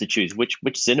also, you have to choose which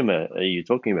cinema are you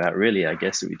talking about, really, I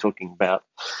guess. Are you talking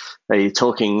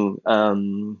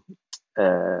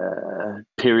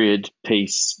period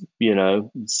piece,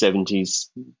 70s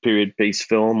period piece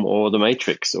film, or The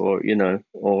Matrix, or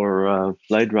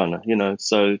Blade Runner,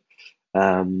 So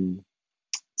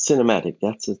cinematic,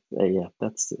 that's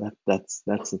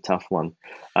a tough one.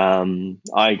 I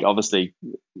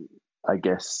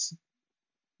guess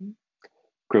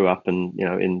grew up in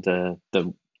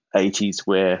the 80s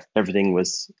where everything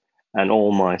was, and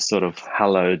all my sort of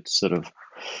hallowed sort of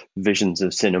visions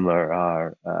of cinema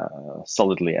are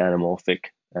solidly anamorphic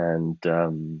and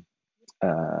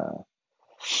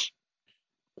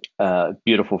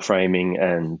beautiful framing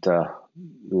and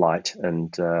light,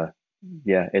 and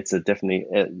it's a definitely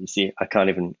you see, I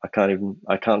can't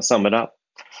sum it up.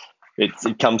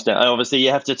 It comes down. Obviously,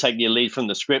 you have to take your lead from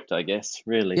the script, I guess.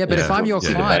 Really. Yeah, but if I'm your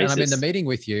client and I'm in the meeting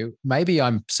with you, maybe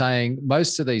I'm saying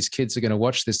most of these kids are going to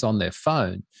watch this on their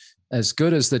phone. As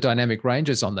good as the dynamic range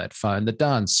is on that phone, the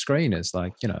darn screen is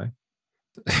like 7 or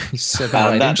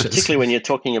 8 inches. Particularly when you're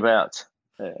talking about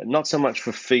not so much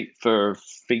for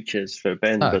features for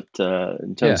Ben, but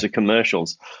in terms of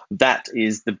commercials, that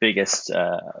is the biggest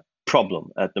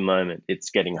problem at the moment.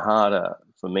 It's getting harder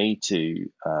for me to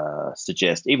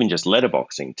suggest even just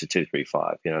letterboxing to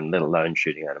 235, let alone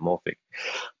shooting anamorphic,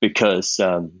 because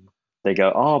they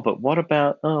go, but what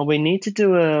about, we need to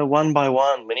do a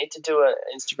 1x1. We need to do an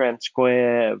Instagram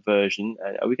square version.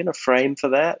 Are we going to frame for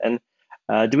that? And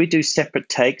do we do separate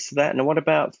takes for that? And what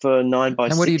about for 9x16?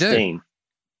 And what do you do?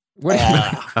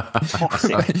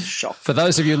 Toxic shock. For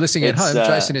those of you listening at home,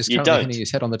 Jason is currently hitting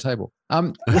his head on the table.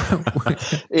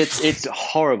 It's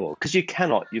horrible because you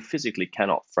physically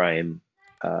cannot frame.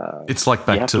 It's like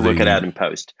you have to work it out in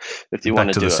post if you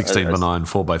want to do the 16:9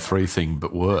 4x3 thing,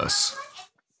 but worse.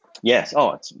 Yes.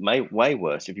 It's way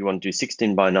worse if you want to do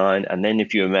 16:9, and then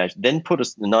if you imagine, then put a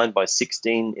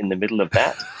 9x16 in the middle of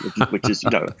that, which is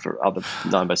for other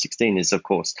 9x16 is of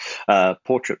course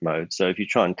portrait mode. So if you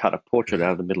try and cut a portrait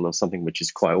out of the middle of something which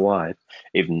is quite wide,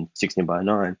 even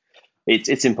 16:9,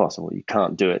 it's impossible. You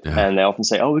can't do it. Yeah. And they often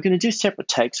say, we're going to do separate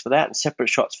takes for that and separate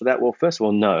shots for that. Well, first of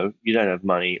all, no, you don't have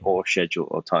money or schedule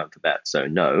or time for that. So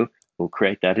no. We'll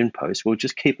create that in post. We'll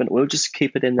just keep it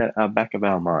in the back of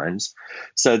our minds.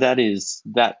 So that is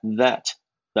that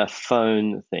the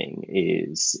phone thing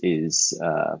is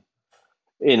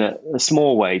in a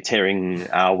small way tearing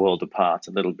our world apart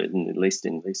a little bit, at least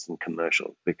in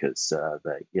commercial, because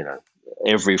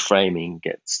every framing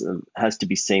has to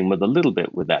be seen with a little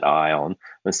bit with that eye on,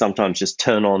 and sometimes just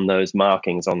turn on those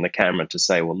markings on the camera to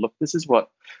say, well, look, this is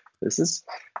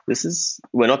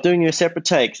we're not doing you a separate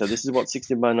take, so this is what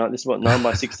 16:9, this is what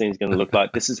 9x16 is going to look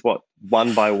like, this is what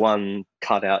 1x1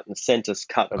 cut out and the center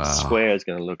cut of the square is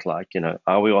going to look like.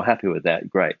 Are we all happy with that?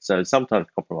 Great. So sometimes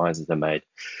compromises are made,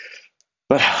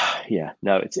 but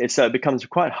it becomes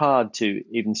quite hard to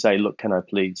even say, look, can I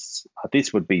please,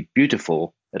 this would be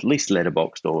beautiful, at least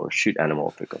letterboxed or shoot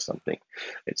anamorphic or something.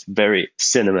 It's very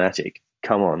cinematic.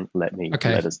 Come on, let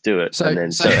us do it.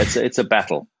 It's a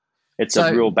battle. It's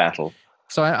a real battle.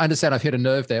 So I understand I've hit a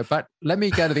nerve there, but let me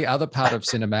go to the other part of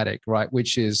cinematic, right,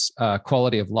 which is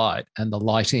quality of light and the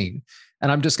lighting. And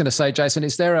I'm just going to say, Jason,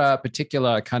 is there a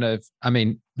particular kind of,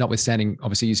 notwithstanding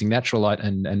obviously using natural light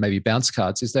and maybe bounce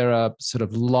cards, is there a sort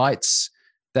of lights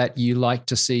that you like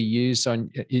to see used on,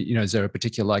 is there a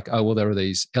particular there are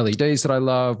these LEDs that I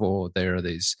love, or there are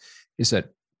these, is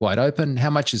it wide open?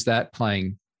 How much is that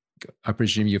playing I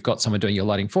presume you've got someone doing your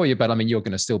lighting for you, but I mean, you're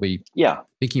going to still be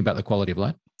thinking about the quality of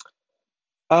light.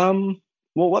 Well,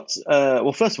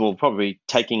 first of all, probably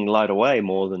taking light away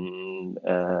more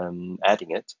than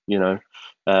adding it.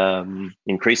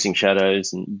 Increasing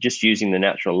shadows and just using the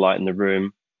natural light in the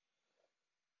room.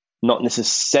 Not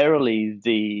necessarily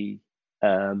the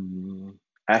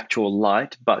actual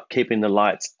light, but keeping the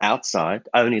lights outside,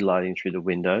 only lighting through the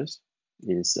windows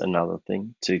is another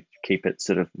thing to keep it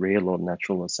sort of real or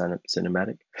natural or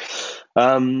cinematic.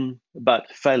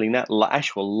 But failing that,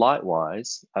 actual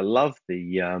light-wise, I love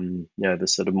the the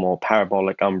sort of more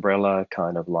parabolic umbrella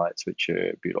kind of lights, which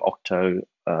are beautiful octo,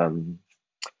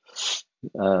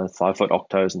 5-foot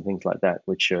octos and things like that,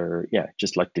 which are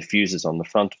just like diffusers on the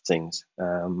front of things,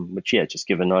 which just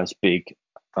give a nice big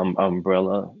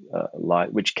umbrella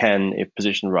light, which can, if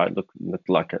positioned right, look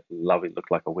like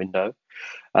a window.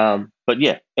 But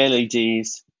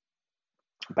LEDs.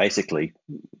 Basically,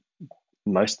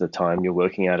 most of the time you're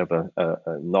working out of a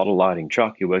not a lighting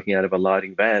truck. You're working out of a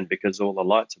lighting van because all the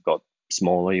lights have got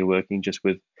smaller. You're working just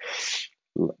with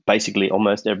basically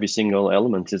almost every single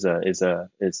element is in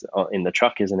the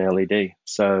truck is an LED.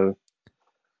 So.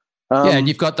 And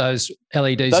you've got those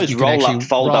LEDs. Those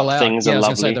fold up things are lovely. I was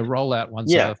going to say the rollout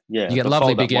ones. You get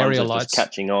lovely big area lights just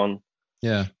catching on.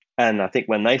 Yeah. And I think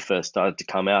when they first started to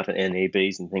come out at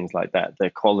NEBs and things like that, their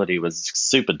quality was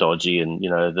super dodgy, and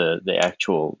the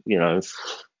actual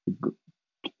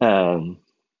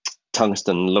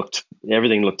tungsten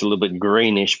everything looked a little bit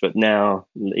greenish. But now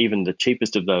even the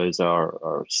cheapest of those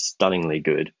are stunningly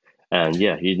good. And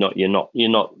you're not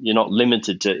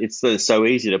limited to. It's so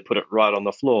easy to put it right on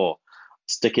the floor,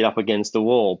 stick it up against the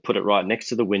wall, put it right next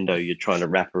to the window. You're trying to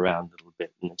wrap around a little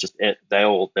bit, and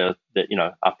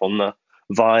they're up on the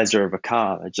visor of a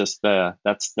car. They're just there.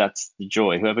 That's the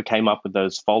joy. Whoever came up with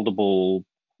those foldable,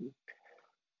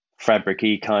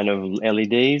 fabric-y kind of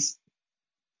LEDs.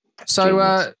 So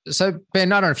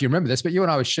Ben, I don't know if you remember this, but you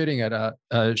and I were shooting at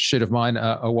a shoot of mine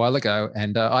a while ago,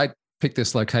 and I picked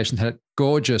this location that had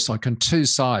gorgeous, like on two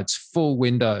sides, full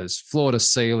windows, floor to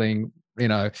ceiling,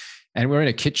 and we're in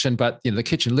a kitchen, but the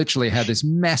kitchen literally had this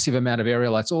massive amount of area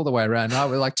lights all the way around. And I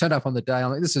was like, turned up on the day.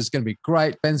 I'm like, this is going to be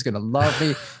great. Ben's going to love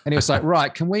me. And he was like,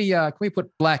 right, can we put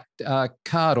black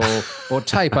card or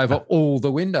tape over all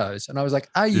the windows? And I was like,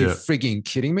 are you frigging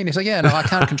kidding me? And he's like, yeah, no, I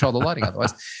can't control the lighting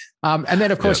otherwise. And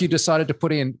then, of course, you decided to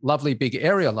put in lovely big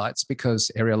area lights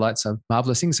because area lights are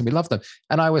marvelous things and we love them.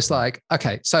 And I was like,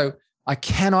 okay, so I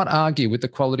cannot argue with the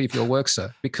quality of your work,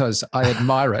 sir, because I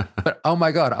admire it. But oh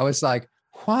my God, I was like,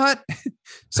 what?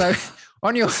 So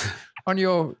on your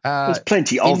there's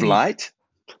plenty of light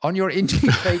on your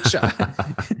indie feature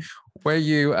where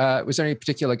you was there any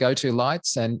particular go-to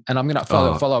lights? And I'm going to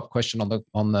follow up question on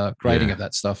the grading of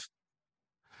that stuff.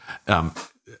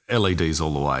 LEDs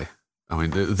all the way. I mean,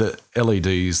 the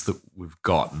LEDs that we've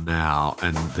got now,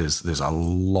 and there's a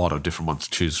lot of different ones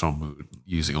to choose from. We're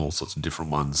using all sorts of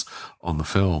different ones on the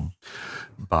film,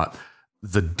 but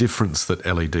the difference that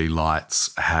LED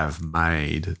lights have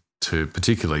made to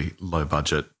particularly low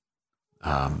budget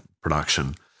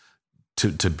production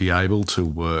to be able to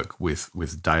work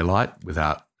with daylight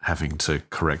without having to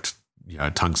correct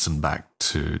tungsten back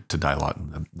to daylight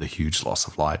and the huge loss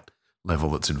of light level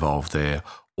that's involved there,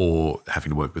 or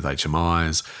having to work with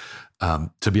HMIs,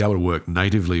 to be able to work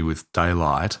natively with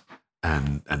daylight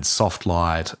and soft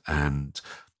light and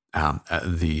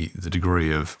the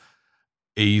degree of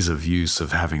ease of use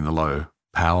of having the low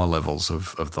power levels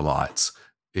of the lights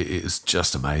is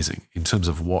just amazing in terms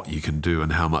of what you can do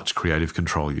and how much creative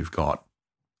control you've got.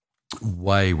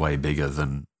 Way, way bigger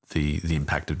than the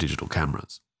impact of digital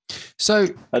cameras. So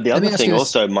the other thing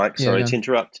also, Mike, sorry to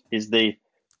interrupt, is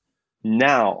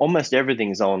now almost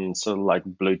everything's on sort of like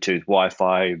Bluetooth,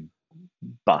 Wi-Fi,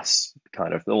 bus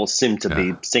kind of. They all seem to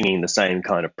be singing the same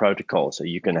kind of protocol. So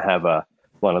you can have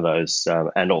one of those,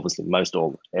 and obviously most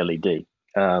all LED.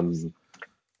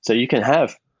 So you can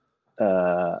have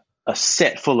a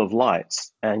set full of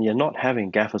lights, and you're not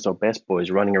having gaffers or best boys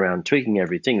running around tweaking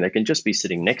everything. They can just be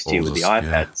sitting next to you with the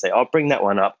iPad and say, "I'll bring that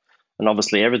one up." And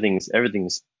obviously everything's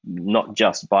not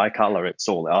just bicolor; it's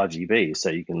all RGB. So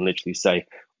you can literally say,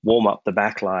 warm up the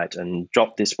backlight and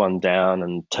drop this one down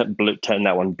and turn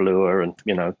that one bluer and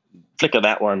flicker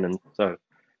that one, and so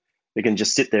you can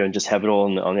just sit there and just have it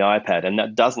all on the iPad. And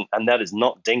that is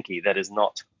not dinky. That is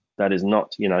not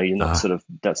you're not sort of,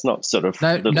 that's not sort of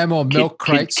no more milk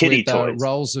crates with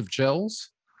rolls of gels.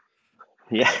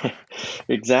 Yeah,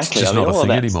 exactly. I mean, all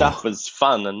that anymore. stuff was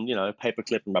fun, and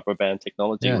paperclip and rubber band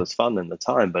technology was fun in the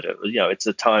time. But it's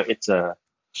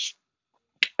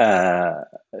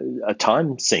a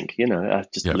time sink,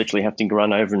 just literally having to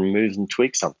run over and move and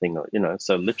tweak something,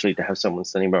 so literally to have someone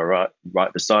standing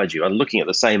right beside you and looking at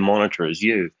the same monitor as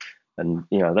you, and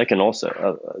they can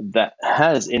also that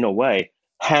has in a way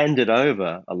handed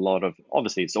over a lot of,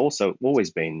 obviously it's also always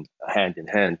been hand in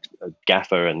hand,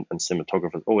 gaffer and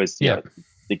cinematographer always, the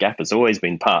gaffer's always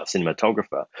been part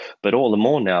cinematographer, but all the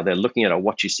more now they're looking at a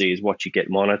what you see is what you get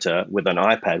monitor with an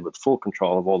iPad with full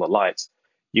control of all the lights.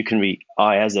 You can be,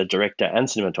 as a director and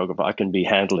cinematographer, I can be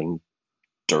handling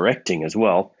directing as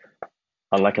well.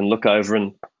 And I can look over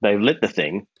and they've lit the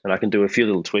thing and I can do a few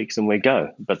little tweaks and we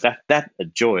go. But that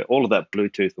joy, all of that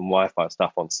Bluetooth and Wi-Fi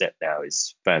stuff on set now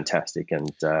is fantastic. And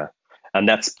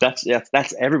that's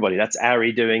everybody. That's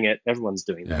Ari doing it. Everyone's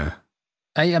doing that.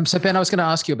 Hey, so Ben, I was going to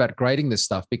ask you about grading this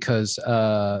stuff because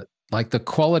like the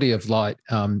quality of light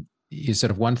is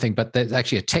sort of one thing, but there's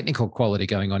actually a technical quality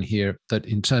going on here that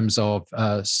in terms of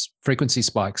frequency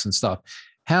spikes and stuff.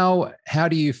 How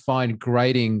do you find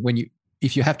grading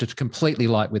if you have to completely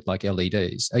light with like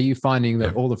LEDs? Are you finding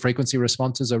that all the frequency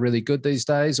responses are really good these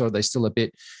days, or are they still a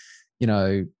bit,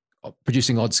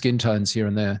 producing odd skin tones here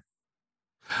and there?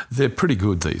 They're pretty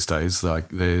good these days. Like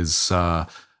there's,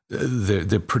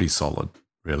 they're pretty solid,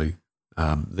 really.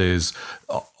 There's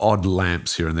odd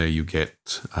lamps here and there. You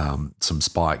get some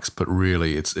spikes, but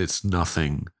really, it's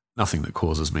nothing that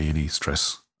causes me any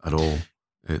stress at all.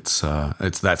 That's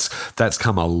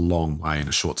come a long way in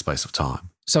a short space of time.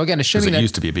 So again, assuming it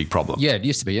used to be a big problem. Yeah, it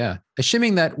used to be. Yeah,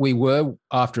 assuming that we were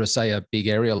after a big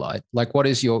area light, like what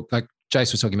is your, like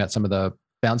Jace was talking about some of the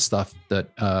bounce stuff that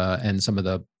and some of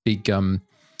the big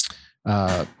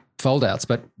fold outs,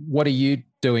 but what are you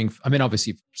doing? I mean,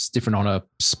 obviously it's different on a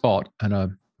spot but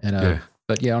on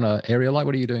an area light,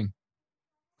 what are you doing?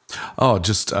 Oh,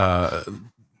 just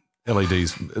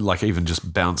LEDs, like even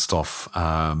just bounced off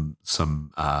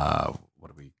some what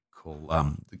do we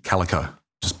call calico,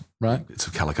 just right. It's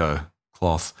a calico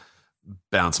cloth,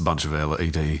 bounce a bunch of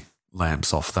LED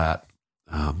lamps off that.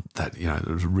 It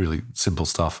was really simple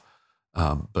stuff,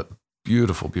 but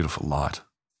beautiful light.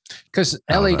 Because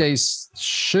LEDs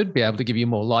should be able to give you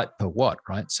more light per watt,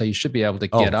 right? So you should be able to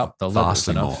get up the levels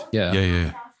enough. More.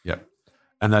 Yeah.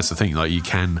 And that's the thing. Like you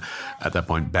can, at that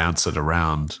point, bounce it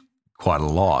around quite a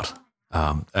lot,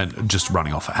 and just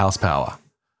running off house power.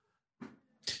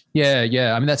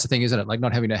 Yeah. I mean, that's the thing, isn't it? Like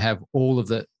not having to have all of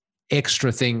the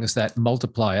extra things that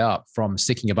multiply up from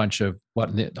sticking a bunch of what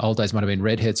in the old days might have been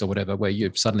redheads or whatever, where you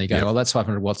suddenly go, well, that's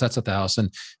 500 watts, that's 1,000.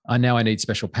 Now I need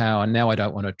special power. Now I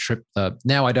don't want to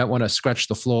now I don't want to scratch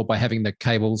the floor by having the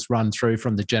cables run through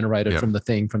from the generator, from the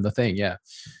thing. Yeah.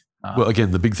 Well,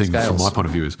 again, the big thing scales. from my point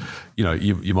of view is,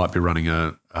 you might be running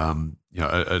a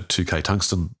 2K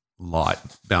tungsten light,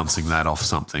 bouncing that off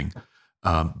something.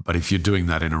 But if you're doing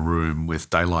that in a room with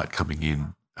daylight coming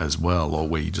in as well, or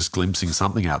where you're just glimpsing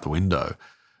something out the window,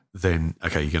 then,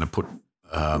 okay, you're going to put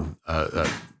a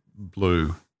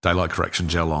blue daylight correction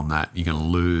gel on that. You're going to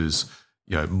lose,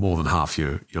 more than half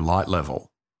your light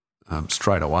level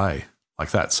straight away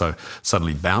like that. So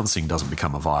suddenly bouncing doesn't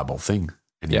become a viable thing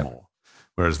anymore. Yep.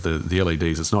 Whereas the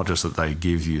LEDs, it's not just that they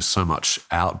give you so much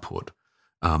output,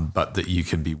 but that you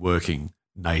can be working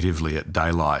natively at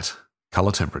daylight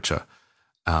color temperature.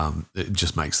 It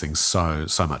just makes things so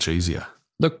much easier.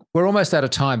 Look, we're almost out of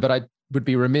time, but I would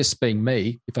be remiss being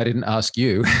me if I didn't ask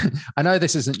you. I know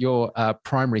this isn't your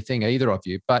primary thing, either of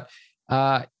you, but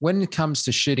when it comes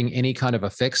to shooting any kind of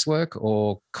effects work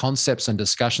or concepts and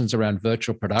discussions around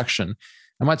virtual production,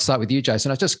 I might start with you, Jason.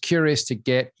 I was just curious to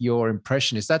get your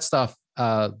impression. Is that stuff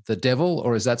the devil,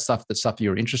 or is that stuff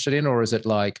you're interested in, or is it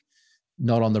like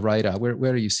not on the radar?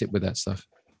 Where do you sit with that stuff?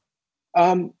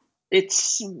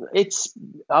 It's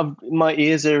my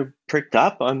ears are pricked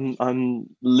up. I'm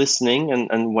listening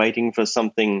and waiting for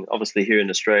something. Obviously, here in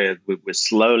Australia, we're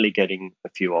slowly getting a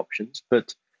few options,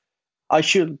 but I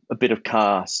shoot a bit of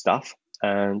car stuff,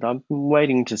 and I'm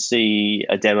waiting to see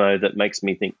a demo that makes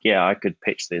me think, yeah, I could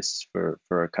pitch this for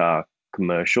a car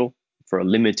commercial, for a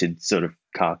limited sort of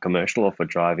car commercial, or for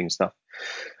driving stuff.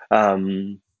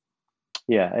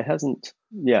 It hasn't.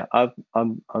 Yeah,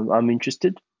 I'm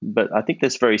interested. But I think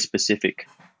there's very specific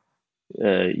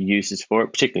uses for it,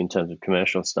 particularly in terms of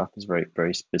commercial stuff. There's very,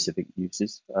 very specific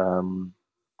uses. I'm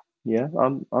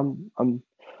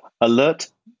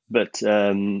alert, but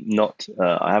not.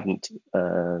 I haven't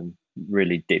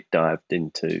really deep dived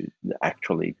into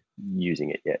actually using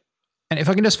it yet. And if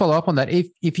I can just follow up on that,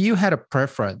 if you had a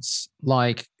preference,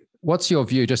 like, what's your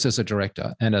view, just as a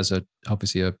director and as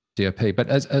obviously a DOP, but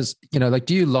as like,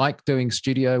 do you like doing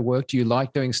studio work? Do you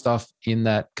like doing stuff in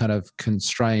that kind of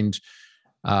constrained,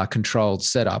 controlled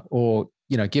setup, or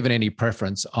given any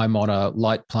preference, I'm on a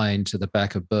light plane to the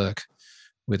back of Burke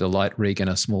with a light rig and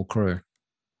a small crew.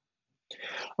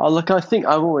 Oh, look, I think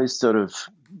I've always sort of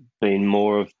been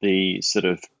more of the sort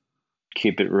of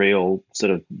keep it real,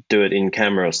 sort of do it in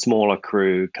camera, smaller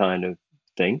crew kind of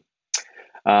thing.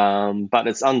 But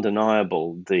it's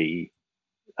undeniable the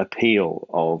appeal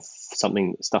of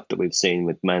stuff that we've seen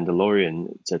with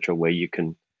Mandalorian, etc., where you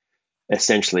can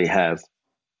essentially have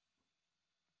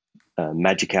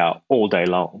magic out all day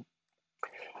long.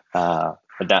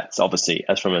 But that's obviously,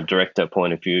 as from a director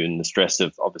point of view, and the stress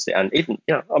of obviously, and even,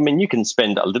 you can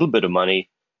spend a little bit of money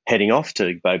heading off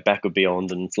to go back or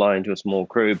beyond and fly into a small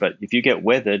crew. But if you get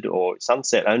weathered, or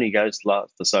sunset only goes for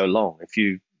so long, if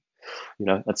you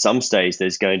at some stage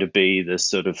there's going to be this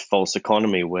sort of false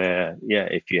economy where,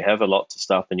 if you have a lot of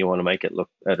stuff and you want to make it look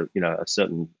at a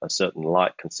certain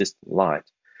light, consistent light,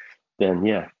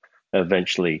 then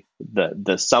eventually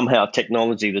the somehow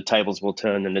technology, the tables will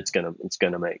turn and it's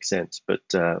gonna make sense. But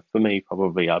for me,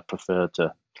 probably I prefer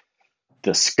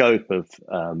the scope of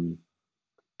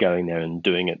going there and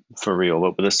doing it for real,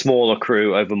 but with a smaller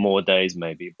crew over more days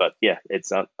maybe. But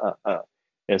it's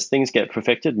as things get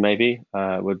perfected, maybe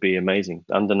would be amazing.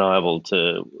 Undeniable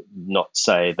to not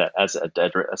say that as a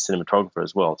cinematographer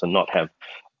as well, to not have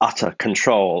utter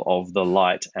control of the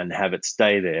light and have it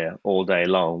stay there all day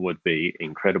long would be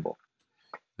incredible.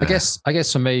 I guess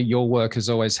for me, your work has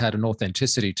always had an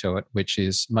authenticity to it, which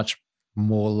is much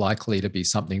more likely to be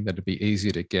something that would be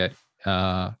easier to get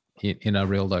in a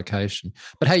real location.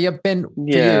 But hey, Ben, for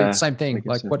you, same thing.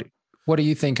 Like, what do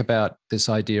you think about this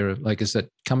idea of, like, is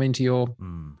it coming to your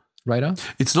radar?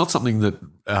 It's not something that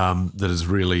that has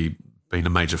really been a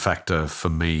major factor for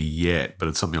me yet, but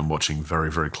it's something I'm watching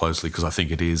very, very closely because I think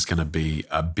it is going to be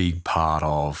a big part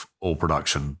of all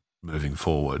production moving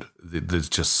forward. There's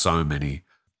just so many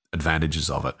advantages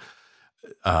of it.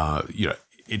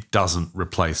 It doesn't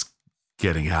replace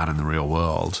getting out in the real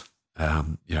world.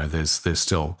 There's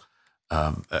still,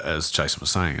 as Jason was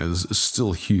saying, there's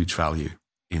still huge value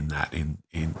in that, in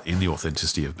the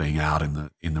authenticity of being out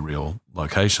in the real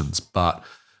locations. But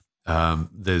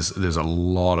there's a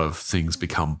lot of things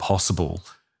become possible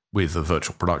with a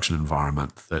virtual production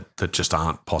environment that just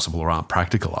aren't possible or aren't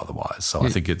practical otherwise. So I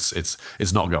think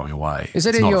it's not going away. Is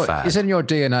it in your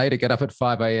DNA to get up at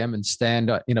 5 a.m. and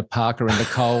stand in a parka in the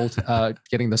cold,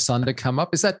 getting the sun to come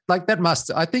up? Is that like that?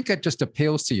 I think it just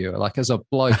appeals to you. Like as a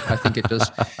bloke, I think it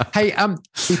just. Hey,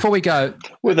 before we go,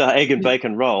 with an egg and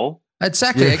bacon roll.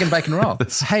 Exactly, egg and bacon roll.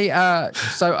 Hey,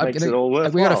 so we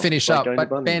got to finish up.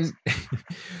 But Ben,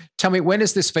 tell me, when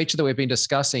is this feature that we've been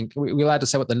discussing? Are we allowed to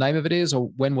say what the name of it is, or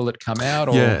when will it come out?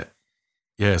 Or?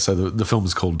 Yeah. So the film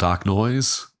is called Dark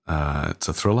Noise. It's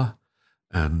a thriller,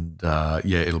 and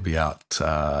it'll be out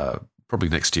probably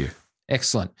next year.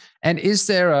 Excellent. And is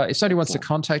there, if somebody wants to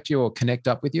contact you or connect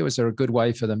up with you, is there a good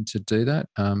way for them to do that?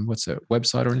 What's their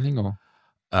website or anything, or?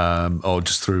 Or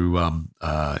just through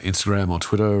Instagram or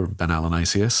Twitter, Ben Allen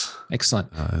ACS.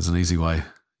 Excellent. There's an easy way.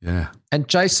 Yeah. And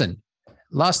Jason,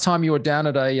 last time you were down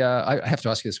at I have to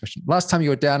ask you this question. Last time you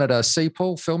were down at a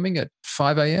Seapool filming at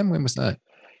 5 a.m., when was that?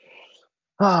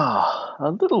 A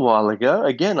little while ago.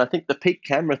 Again, I think the peak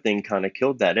camera thing kind of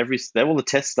killed that. All the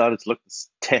tests started to look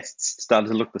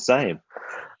the same.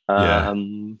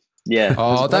 Yeah.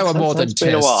 Oh, they were more than tests.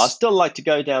 It's been a while. I still like to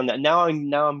go down there. Now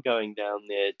I'm going down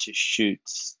there to shoot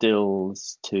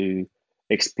stills, to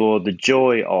explore the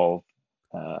joy of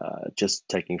just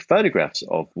taking photographs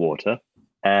of water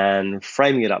and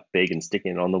framing it up big and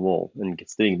sticking it on the wall and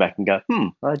sitting back and go,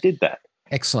 I did that.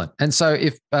 Excellent. And so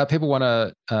if people want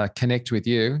to connect with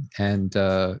you and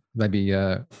maybe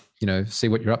see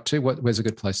what you're up to, where's a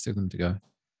good place for them to go?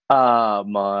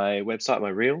 My website, my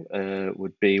reel,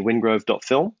 would be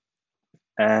wingrove.film.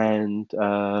 And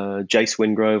Jace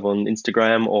Wingrove on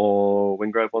Instagram or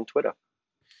Wingrove on Twitter.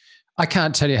 I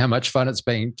can't tell you how much fun it's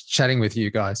been chatting with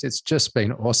you guys. It's just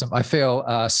been awesome. I feel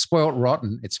spoilt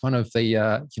rotten. It's one of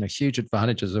the huge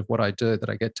advantages of what I do, that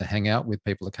I get to hang out with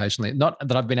people occasionally. Not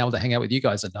that I've been able to hang out with you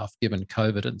guys enough given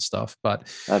COVID and stuff, but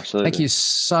absolutely. Thank you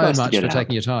so much for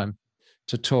taking your time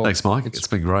to talk. Thanks, Mike. It's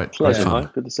been great. Pleasure,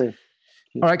 Mike. Good to see you.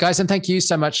 All right, guys, and thank you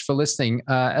so much for listening.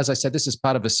 As I said, this is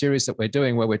part of a series that we're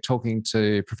doing where we're talking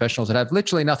to professionals that have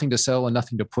literally nothing to sell and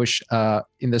nothing to push,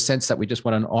 in the sense that we just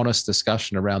want an honest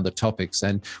discussion around the topics.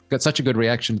 And we've got such a good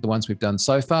reaction to the ones we've done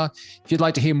so far. If you'd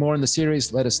like to hear more in the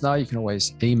series, let us know. You can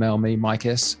always email me,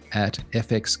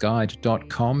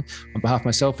 mikes@fxguide.com. On behalf of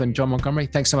myself and John Montgomery,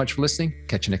 thanks so much for listening.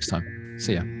 Catch you next time.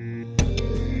 See ya.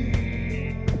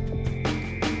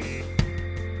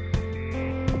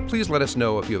 Please let us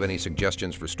know if you have any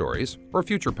suggestions for stories or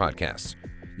future podcasts.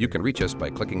 You can reach us by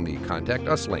clicking the Contact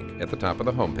Us link at the top of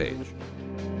the homepage.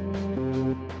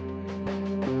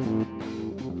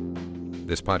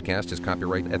 This podcast is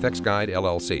copyright FX Guide,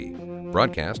 LLC.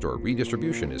 Broadcast or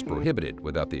redistribution is prohibited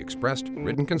without the expressed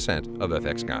written consent of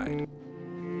FX Guide.